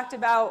we've talked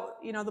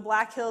about, the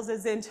Black Hills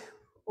isn't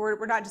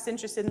we're not just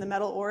interested in the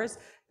metal ores.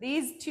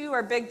 These two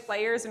are big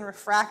players in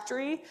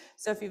refractory.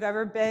 So if you've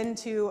ever been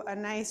to a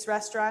nice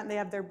restaurant and they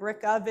have their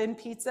brick oven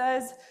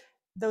pizzas,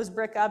 those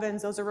brick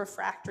ovens, those are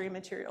refractory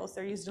materials.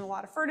 They're used in a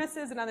lot of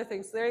furnaces and other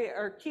things. So they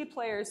are key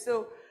players.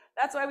 So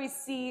that's why we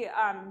see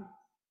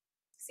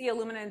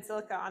alumina and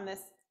silica on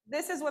this.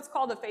 This is what's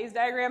called a phase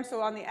diagram.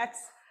 So on the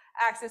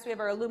x-axis, we have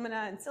our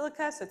alumina and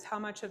silica, so it's how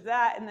much of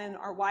that, and then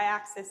our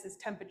y-axis is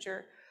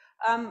temperature.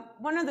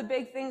 One of the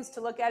big things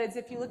to look at is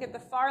if you look at the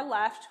far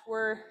left,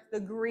 where the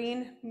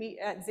green meet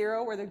at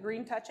 0, where the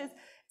green touches,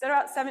 it's at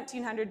about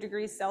 1700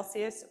 degrees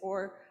Celsius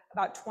or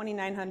about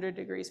 2900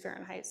 degrees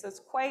Fahrenheit. So it's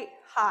quite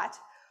hot.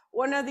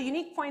 One of the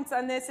unique points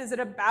on this is at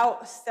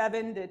about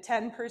 7 to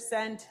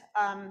 10%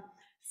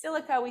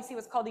 silica, we see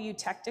what's called a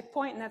eutectic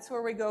point, and that's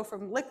where we go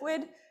from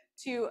liquid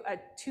to a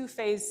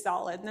two-phase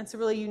solid. And that's a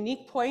really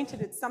unique point,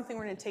 and it's something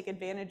we're going to take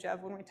advantage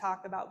of when we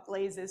talk about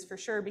glazes for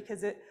sure,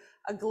 because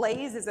a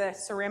glaze is a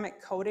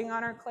ceramic coating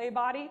on our clay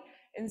body,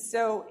 and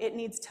so it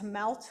needs to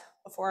melt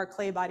before our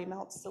clay body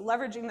melts. So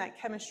leveraging that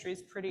chemistry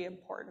is pretty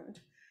important.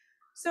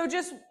 So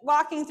just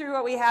walking through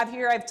what we have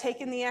here, I've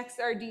taken the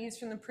XRDs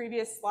from the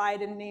previous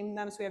slide and named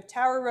them. So we have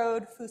Tower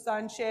Road,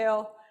 Fuson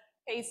Shale,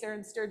 Pacer,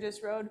 and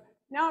Sturgis Road.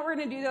 Now what we're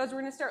going to do, though, is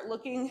we're going to start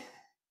looking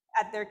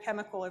at their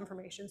chemical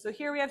information. So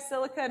here we have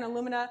silica and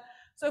alumina.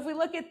 So if we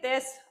look at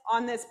this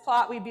on this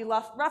plot, we'd be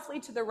left roughly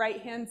to the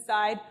right-hand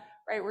side,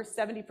 right? We're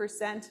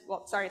 70%,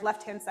 well, sorry,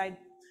 left-hand side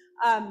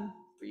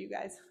for you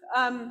guys.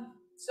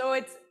 So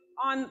it's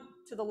on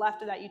to the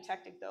left of that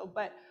eutectic, though,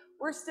 but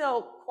we're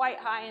still quite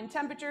high in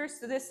temperature.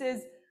 So this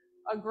is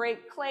a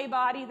great clay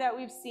body that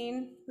we've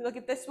seen. We look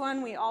at this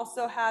one, we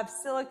also have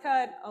silica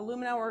and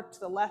alumina. We're to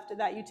the left of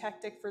that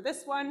eutectic for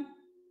this one.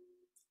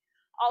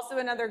 Also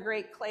another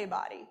great clay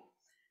body.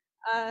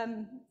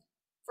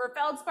 For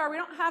feldspar, we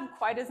don't have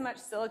quite as much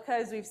silica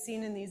as we've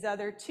seen in these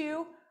other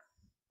two,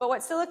 but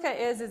what silica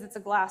is it's a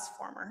glass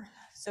former.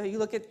 So you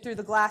look at through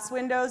the glass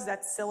windows,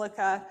 that's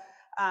silica,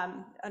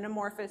 an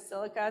amorphous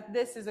silica.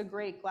 This is a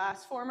great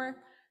glass former.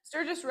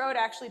 Sturgis Road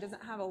actually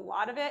doesn't have a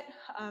lot of it,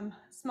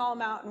 small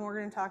amount, and we're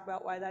going to talk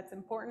about why that's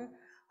important,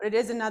 but it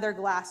is another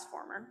glass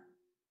former.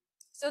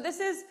 So this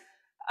is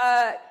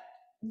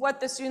what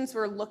the students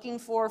were looking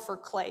for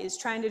clays,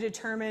 trying to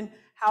determine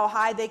how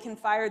high they can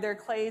fire their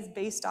clays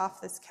based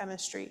off this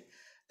chemistry.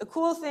 The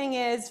cool thing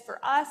is for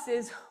us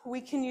is we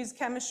can use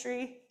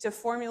chemistry to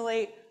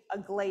formulate a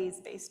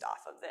glaze based off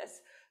of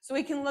this. So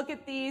we can look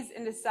at these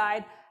and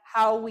decide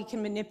how we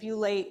can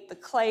manipulate the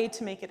clay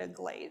to make it a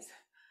glaze.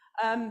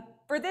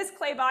 For this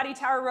clay body,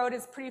 Tower Road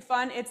is pretty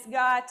fun. It's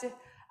got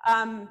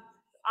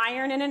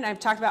iron in it, and I've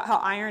talked about how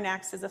iron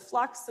acts as a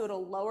flux, so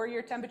it'll lower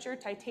your temperature,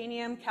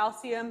 titanium,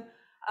 calcium,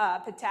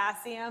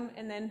 potassium,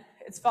 and then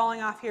it's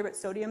falling off here, but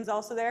sodium's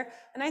also there.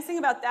 The nice thing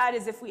about that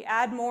is if we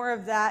add more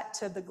of that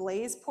to the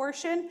glaze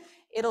portion,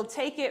 it'll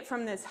take it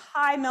from this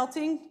high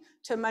melting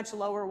to a much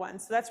lower one.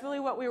 So that's really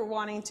what we were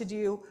wanting to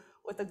do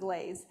with the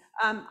glaze.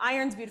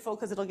 Iron's beautiful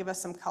because it'll give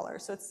us some color.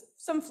 So it's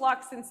some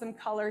flux and some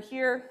color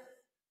here.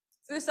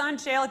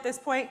 Fuson shale at this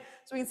point,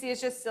 so we can see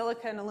it's just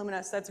silica and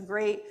alumina, so that's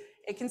great.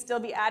 It can still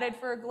be added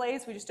for a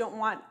glaze. We just don't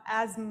want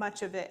as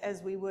much of it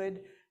as we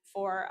would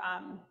for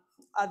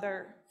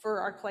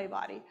our clay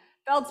body.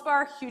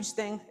 Feldspar, huge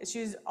thing. It's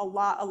used a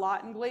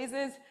lot in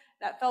glazes.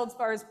 That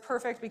feldspar is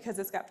perfect because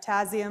it's got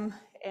potassium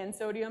and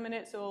sodium in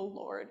it, so it'll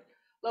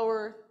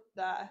lower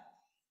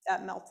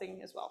that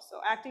melting as well. So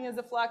acting as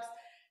a flux.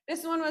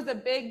 This one was a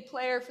big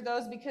player for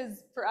those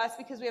because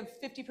we have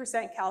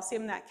 50%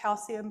 calcium. That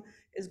calcium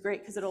is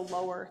great because it'll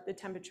lower the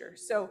temperature.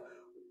 So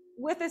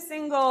with a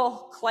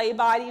single clay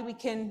body,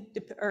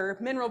 or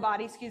mineral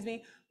body, excuse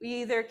me,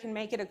 we either can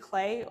make it a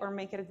clay or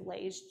make it a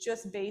glaze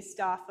just based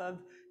off of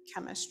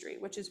chemistry,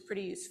 which is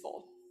pretty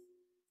useful.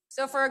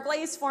 So for a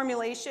glaze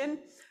formulation,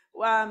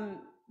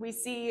 we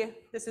see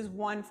this is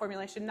one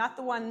formulation, not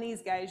the one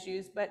these guys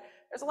use, but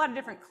there's a lot of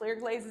different clear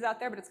glazes out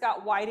there, but it's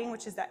got whiting,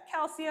 which is that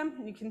calcium,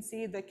 and you can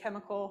see the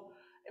chemical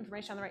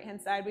information on the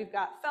right-hand side. We've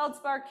got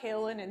feldspar,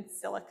 kaolin, and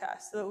silica.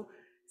 So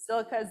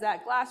silica is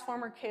that glass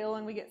former,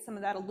 kaolin, we get some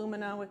of that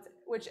alumina,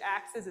 which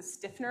acts as a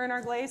stiffener in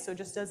our glaze, so it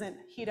just doesn't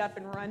heat up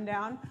and run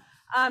down.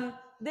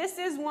 This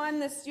is one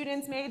the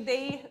students made.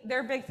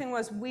 Their big thing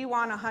was, we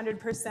want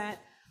 100%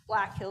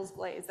 Black Hills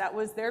glaze. That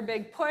was their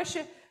big push.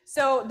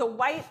 So the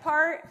white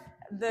part,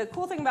 the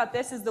cool thing about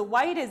this is the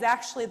white is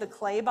actually the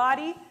clay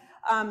body.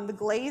 The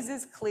glaze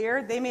is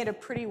clear. They made a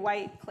pretty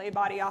white clay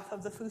body off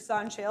of the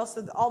Fuson shale.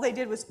 So all they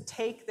did was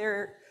take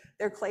their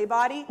clay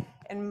body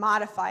and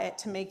modify it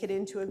to make it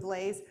into a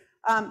glaze.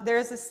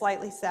 There's a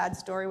slightly sad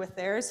story with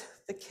theirs.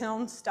 The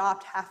kiln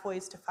stopped halfway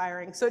to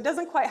firing, so it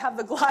doesn't quite have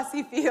the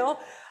glossy feel.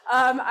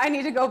 I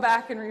need to go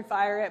back and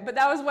refire it, but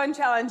that was one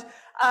challenge.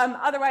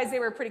 Otherwise, they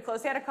were pretty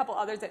close. They had a couple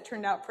others that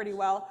turned out pretty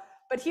well.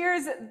 But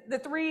here's the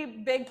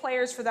three big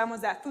players for them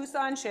was that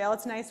Fuson shale.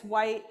 It's a nice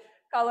white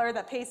color,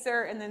 that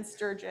Pacer, and then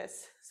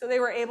Sturgis. So they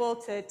were able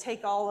to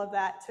take all of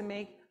that to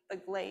make the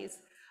glaze.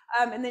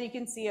 And then you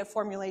can see a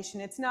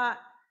formulation.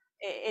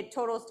 It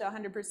totals to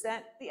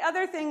 100%. The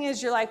other thing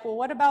is you're like, well,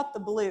 what about the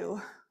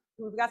blue?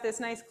 We've got this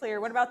nice clear.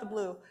 What about the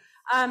blue?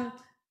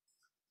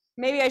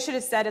 Maybe I should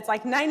have said it's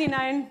like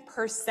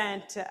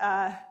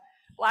 99%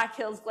 Black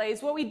Hills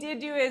glaze. What we did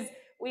do is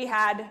we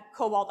had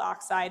cobalt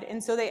oxide,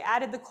 and so they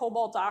added the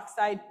cobalt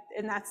oxide,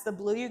 and that's the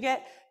blue you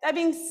get. That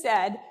being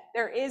said,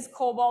 there is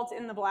cobalt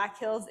in the Black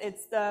Hills.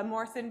 It's the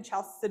Morton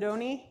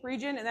Chalcedony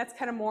region, and that's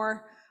kind of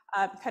more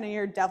kind of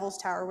near Devil's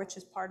Tower, which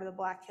is part of the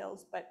Black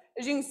Hills. But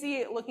as you can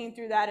see, looking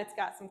through that, it's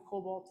got some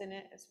cobalt in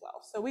it as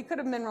well. So we could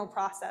have mineral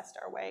processed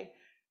our way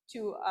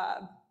to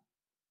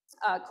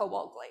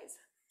cobalt glaze.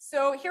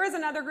 So here's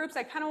another group.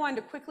 So I kind of wanted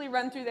to quickly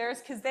run through theirs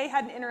because they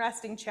had an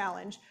interesting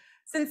challenge.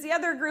 Since the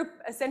other group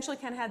essentially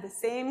kind of had the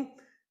same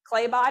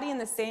clay body and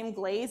the same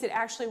glaze, it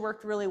actually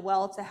worked really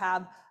well to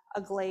have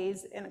a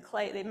glaze and a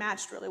clay. They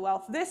matched really well.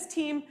 For this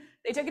team,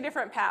 they took a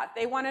different path.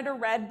 They wanted a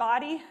red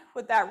body.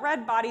 With that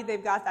red body,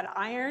 they've got that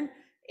iron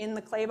in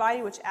the clay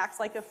body, which acts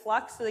like a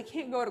flux, so they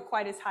can't go to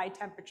quite as high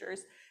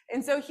temperatures.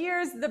 And so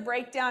here's the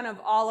breakdown of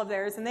all of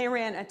theirs, and they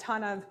ran a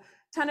ton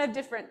of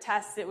different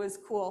tests. It was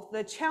cool.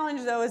 The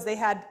challenge, though, is they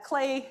had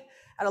clay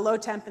at a low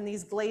temp, and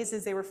these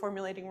glazes they were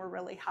formulating were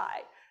really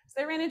high. So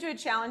they ran into a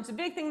challenge. The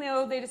big thing,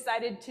 though, they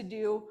decided to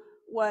do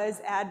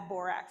was add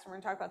borax. We're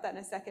going to talk about that in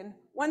a second.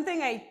 One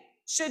thing I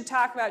should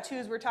talk about, too,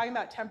 is we're talking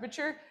about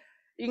temperature.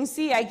 You can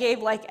see I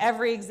gave like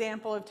every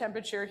example of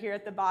temperature here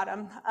at the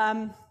bottom.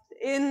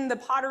 In the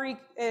pottery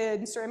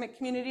and ceramic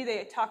community,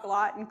 they talk a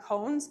lot in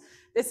cones.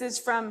 This is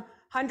from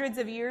hundreds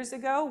of years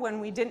ago when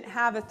we didn't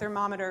have a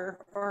thermometer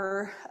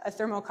or a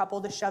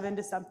thermocouple to shove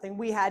into something.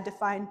 We had to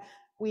find,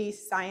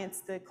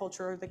 science, the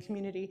culture of the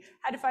community,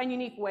 had to find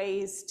unique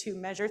ways to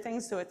measure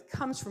things, so it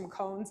comes from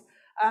cones.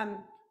 A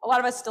lot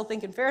of us still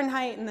think in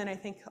Fahrenheit, and then I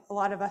think a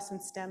lot of us in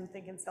STEM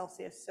think in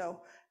Celsius, so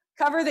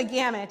cover the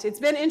gamut.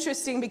 It's been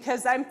interesting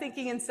because I'm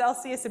thinking in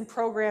Celsius and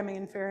programming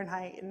in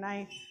Fahrenheit, and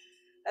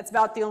that's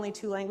about the only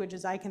two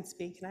languages I can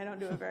speak, and I don't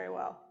do it very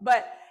well.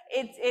 But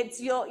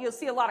you'll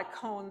see a lot of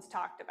cones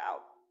talked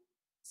about.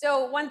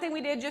 So one thing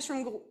we did just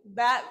from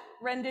that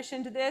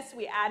rendition to this,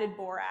 we added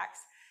borax.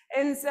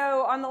 And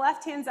so on the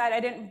left-hand side, I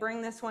didn't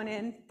bring this one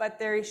in, but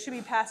they should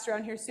be passed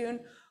around here soon.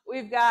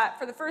 We've got,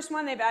 for the first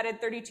one, they've added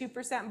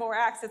 32%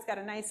 borax. It's got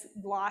a nice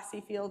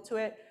glossy feel to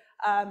it.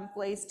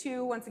 Glazed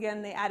 2, once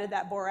again, they added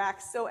that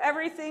borax. So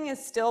everything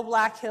is still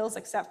Black Hills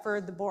except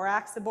for the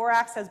borax. The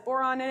borax has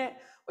boron in it,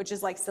 which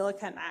is like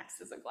silica, and acts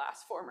as a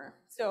glass former.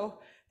 So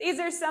these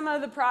are some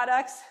of the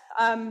products.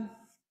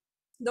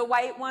 The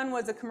white one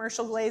was a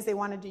commercial glaze. They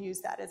wanted to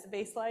use that as a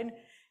baseline.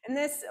 And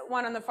this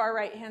one on the far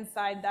right-hand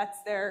side,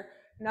 that's their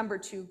number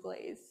 2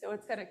 glaze. So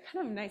it's got a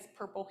kind of nice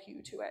purple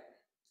hue to it.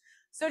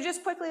 So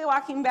just quickly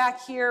walking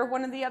back here,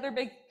 one of the other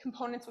big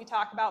components we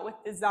talk about with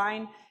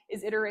design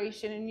is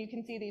iteration, and you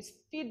can see these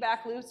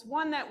feedback loops.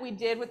 One that we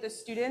did with the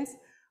students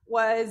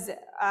was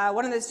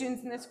one of the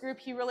students in this group,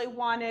 he really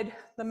wanted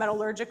the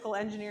metallurgical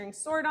engineering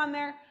sword on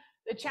there.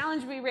 The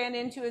challenge we ran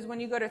into is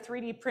when you go to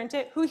 3D print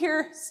it, who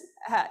here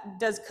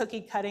does cookie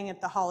cutting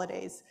at the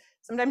holidays?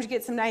 Sometimes you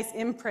get some nice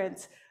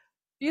imprints.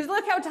 You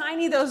look how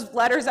tiny those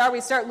letters are, we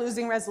start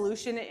losing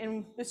resolution,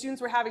 and the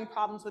students were having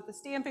problems with the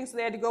stamping, so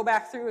they had to go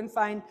back through and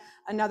find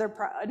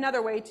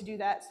another way to do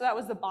that. So that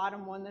was the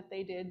bottom one that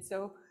they did.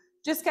 So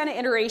just kind of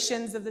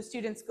iterations of the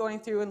students going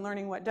through and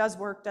learning what does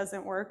work,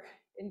 doesn't work,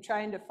 and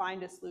trying to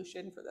find a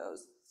solution for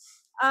those.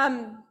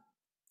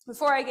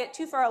 Before I get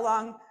too far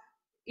along,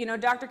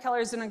 Dr.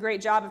 Kellar's done a great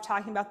job of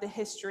talking about the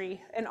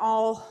history and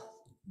all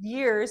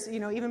years,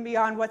 even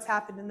beyond what's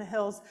happened in the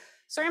hills.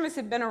 Ceramics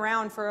have been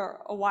around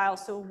for a while,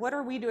 so what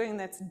are we doing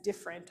that's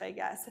different, I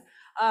guess,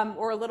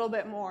 or a little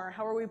bit more?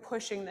 How are we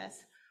pushing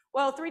this?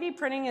 Well, 3D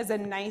printing is a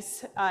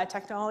nice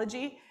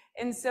technology,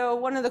 and so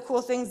one of the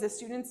cool things the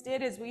students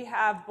did is we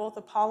have both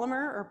a polymer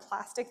or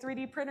plastic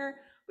 3D printer.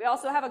 We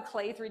also have a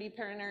clay 3D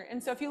printer,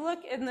 and so if you look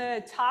in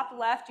the top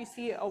left, you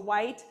see a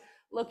white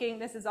looking,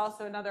 this is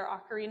also another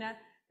ocarina.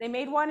 They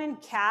made one in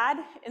CAD,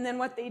 and then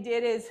what they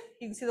did is,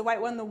 you can see the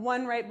white one, the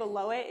one right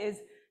below it is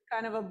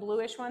kind of a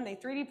bluish one. They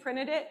 3D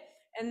printed it,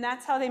 and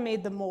that's how they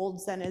made the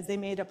molds then, is they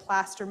made a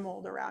plaster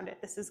mold around it.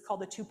 This is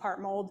called a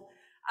 2-part mold.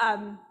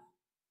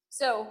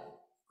 So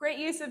great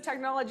use of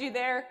technology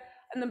there.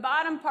 And the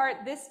bottom part,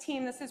 this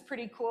team, this is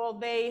pretty cool.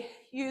 They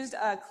used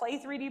a clay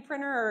 3D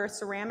printer or a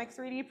ceramic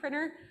 3D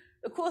printer.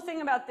 The cool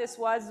thing about this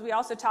was we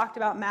also talked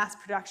about mass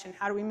production.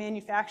 How do we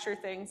manufacture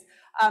things?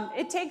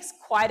 It takes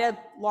quite a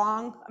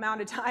long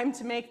amount of time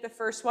to make the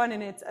first one,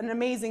 and it's an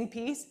amazing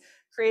piece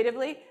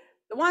creatively.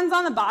 The ones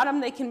on the bottom,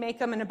 they can make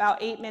them in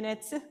about 8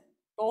 minutes.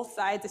 Both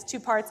sides, it's 2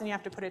 parts, and you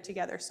have to put it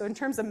together. So in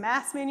terms of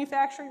mass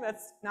manufacturing,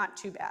 that's not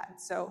too bad.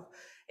 So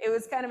it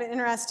was kind of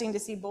interesting to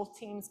see both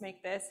teams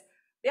make this.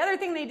 The other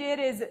thing they did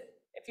is,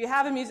 if you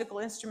have a musical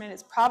instrument,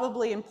 it's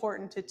probably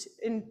important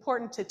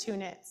to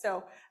tune it.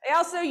 So they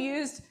also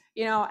used,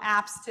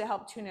 apps to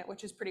help tune it,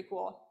 which is pretty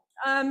cool.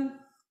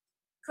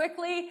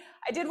 Quickly,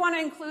 I did want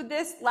to include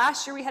this.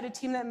 Last year we had a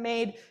team that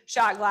made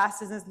shot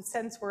glasses, and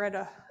since we're at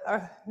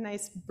a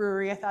nice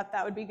brewery, I thought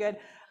that would be good.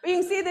 But you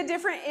can see the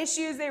different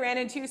issues they ran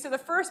into. So the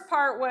first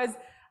part was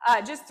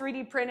just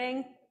 3D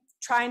printing.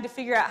 trying to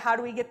figure out how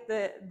do we get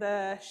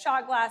the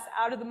shot glass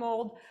out of the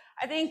mold.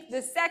 I think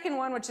the second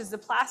one, which is the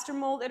plaster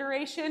mold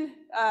iteration,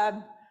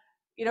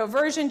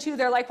 version 2,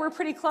 they're like, we're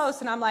pretty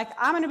close. And I'm like,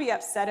 I'm going to be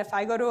upset if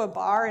I go to a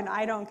bar and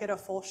I don't get a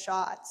full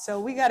shot. So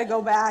we got to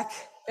go back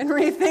and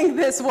rethink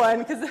this one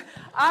because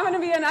I'm going to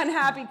be an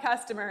unhappy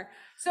customer.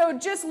 So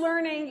just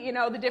learning,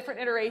 the different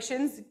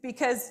iterations,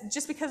 because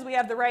we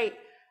have the right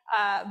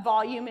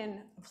volume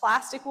in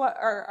plastic or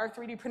our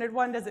 3D printed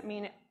one doesn't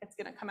mean it's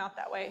going to come out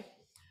that way.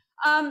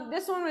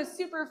 This one was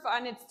super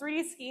fun. It's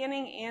 3D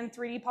scanning and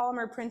 3D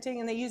polymer printing,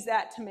 and they use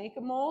that to make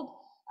a mold.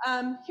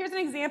 Here's an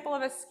example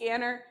of a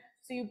scanner.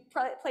 So you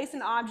place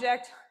an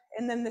object,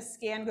 and then the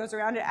scan goes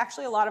around it.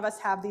 Actually, a lot of us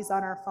have these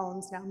on our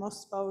phones now.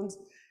 Most phones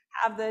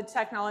have the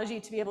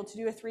technology to be able to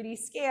do a 3D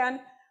scan.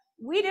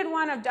 We did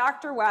one of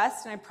Dr.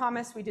 West, and I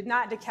promise we did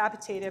not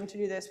decapitate him to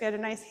do this. We had a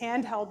nice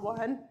handheld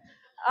one.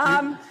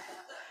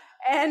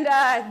 And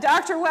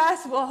Dr.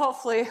 West will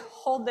hopefully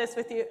hold this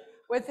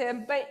with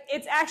him, but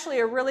it's actually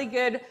a really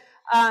good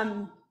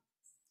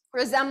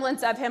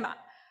resemblance of him.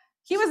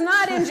 He was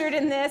not injured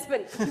in this,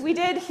 but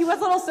he was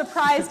a little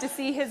surprised to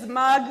see his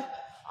mug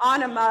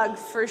on a mug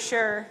for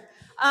sure.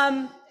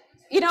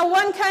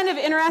 One kind of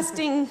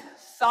interesting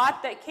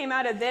thought that came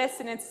out of this,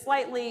 and it's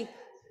slightly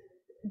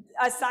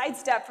a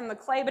sidestep from the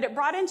clay, but it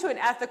brought into an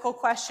ethical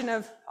question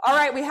of, all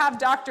right, we have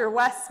Dr.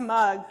 West's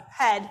mug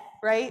head,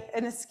 right,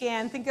 in a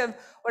scan. Think of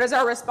what is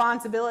our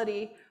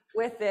responsibility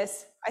with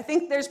this. I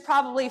think there's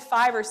probably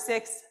 5 or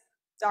 6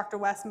 Dr.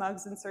 West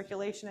mugs in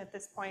circulation at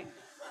this point.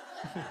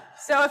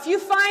 So if you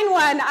find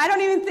one,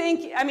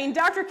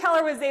 Dr.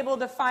 Kellar was able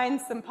to find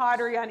some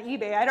pottery on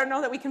eBay. I don't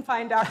know that we can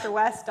find Dr.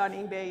 West on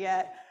eBay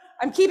yet.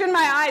 I'm keeping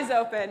my eyes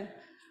open.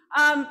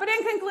 But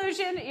in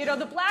conclusion,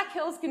 the Black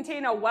Hills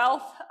contain a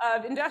wealth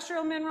of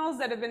industrial minerals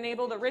that have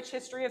enabled a rich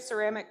history of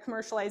ceramic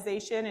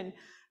commercialization, and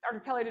Dr.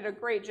 Kellar did a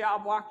great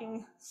job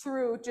walking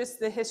through just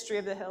the history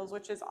of the hills,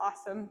 which is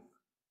awesome.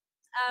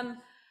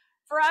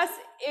 For us,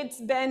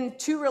 it's been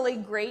 2 really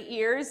great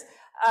years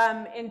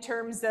in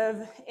terms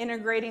of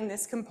integrating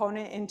this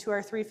component into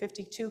our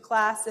 352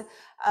 class.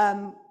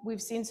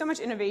 We've seen so much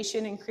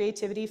innovation and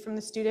creativity from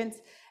the students,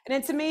 and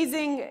it's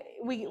amazing.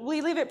 We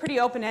leave it pretty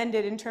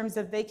open-ended in terms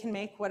of they can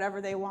make whatever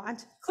they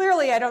want.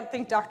 Clearly, I don't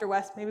think Dr.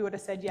 West maybe would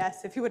have said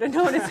yes if he would have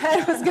known his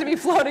head was going to be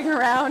floating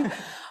around.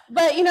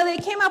 But, they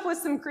came up with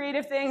some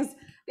creative things.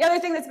 The other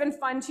thing that's been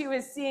fun, too,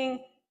 is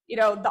seeing the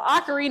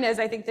ocarinas,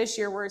 I think this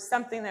year were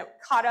something that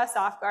caught us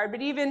off guard,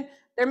 but even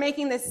they're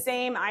making the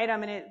same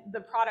item and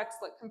the products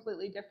look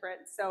completely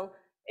different. So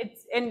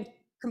it's in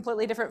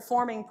completely different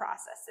forming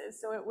processes.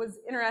 So it was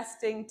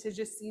interesting to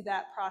just see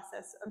that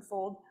process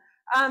unfold.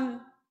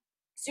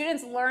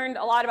 Students learned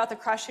a lot about the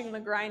crushing, the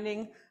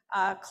grinding,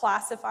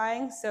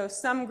 classifying. So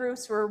some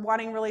groups were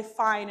wanting really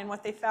fine, and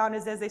what they found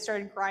is as they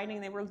started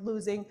grinding, they were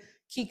losing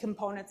key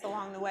components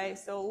along the way.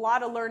 So a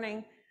lot of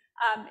learning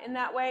in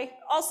that way.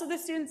 Also, the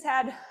students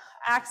had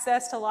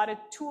access to a lot of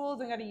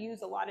tools and got to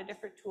use a lot of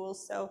different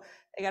tools. So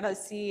they got to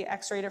see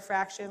X-ray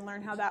diffraction,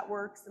 learn how that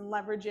works, and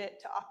leverage it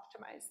to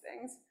optimize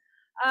things.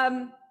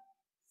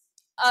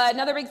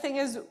 Another big thing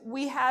is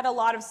we had a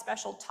lot of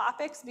special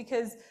topics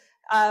because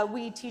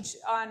we teach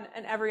on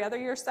an every other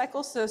year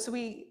cycle. So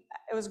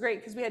it was great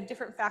because we had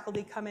different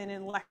faculty come in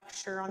and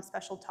lecture on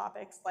special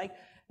topics like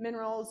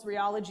minerals,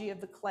 rheology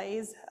of the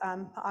clays.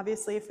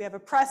 Obviously, if we have a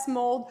press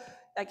mold,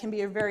 that can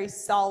be a very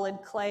solid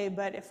clay,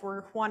 but if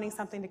we're wanting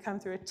something to come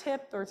through a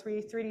tip or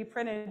 3D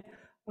printed,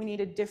 we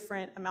need a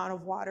different amount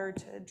of water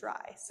to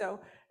dry. So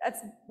that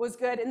was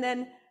good. And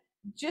then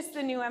just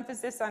the new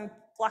emphasis on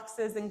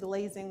fluxes and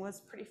glazing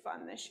was pretty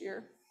fun this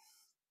year.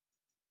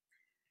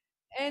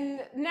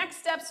 And next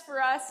steps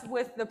for us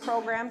with the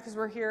program, because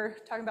we're here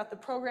talking about the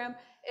program,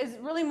 is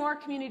really more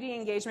community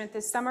engagement.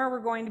 This summer, we're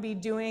going to be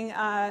doing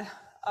a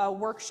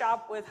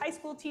workshop with high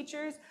school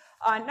teachers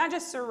on not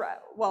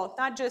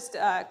just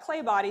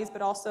clay bodies,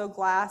 but also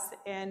glass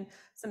and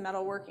some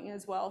metalworking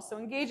as well. So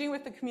engaging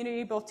with the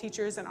community, both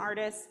teachers and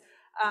artists.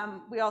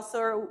 We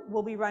also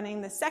will be running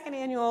the 2nd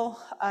annual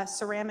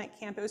ceramic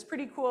camp. It was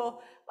pretty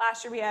cool.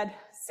 Last year we had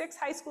 6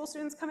 high school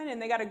students come in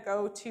and they got to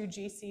go to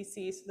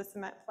GCC, so the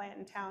cement plant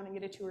in town, and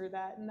get a tour of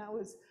that. And that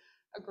was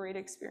a great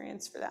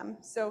experience for them.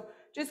 So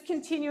just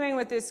continuing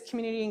with this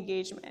community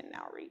engagement and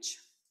outreach.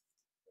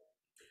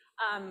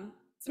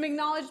 Some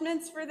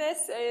acknowledgements for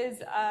this is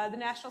the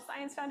National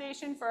Science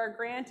Foundation for our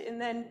grant, and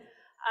then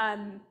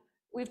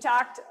we've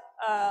talked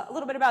a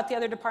little bit about the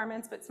other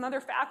departments, but some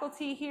other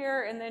faculty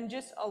here, and then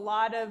just a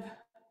lot of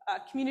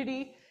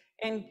community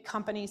and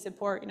company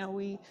support.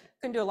 We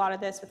couldn't do a lot of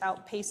this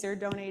without Pacer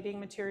donating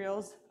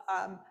materials.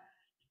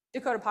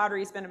 Dakota Pottery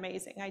has been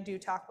amazing. I do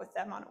talk with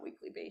them on a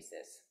weekly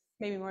basis,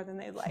 maybe more than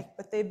they'd like,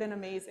 but they've been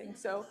amazing.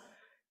 So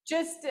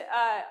just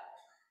a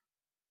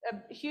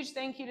huge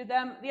thank you to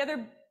them. The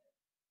other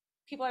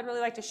people I'd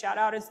really like to shout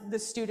out is the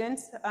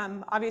students.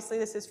 Obviously,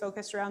 this is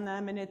focused around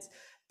them, and it's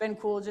been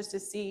cool just to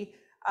see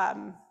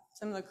some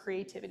of the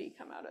creativity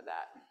come out of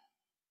that.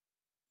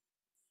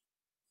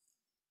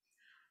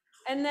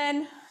 And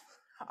then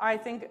I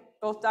think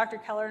both Dr.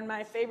 Kellar and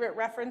my favorite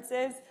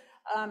references,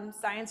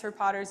 Science for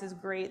Potters is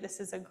great. This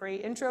is a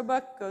great intro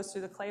book, goes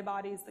through the clay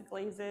bodies, the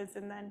glazes,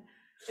 and then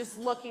just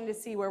looking to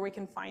see where we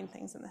can find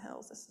things in the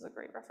hills. This is a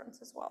great reference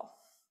as well.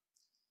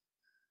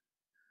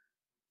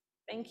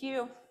 Thank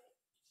you.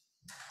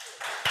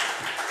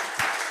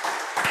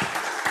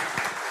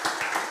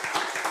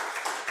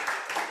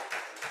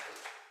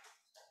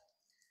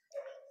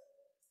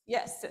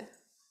 Yes.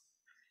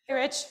 Hey,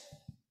 Rich.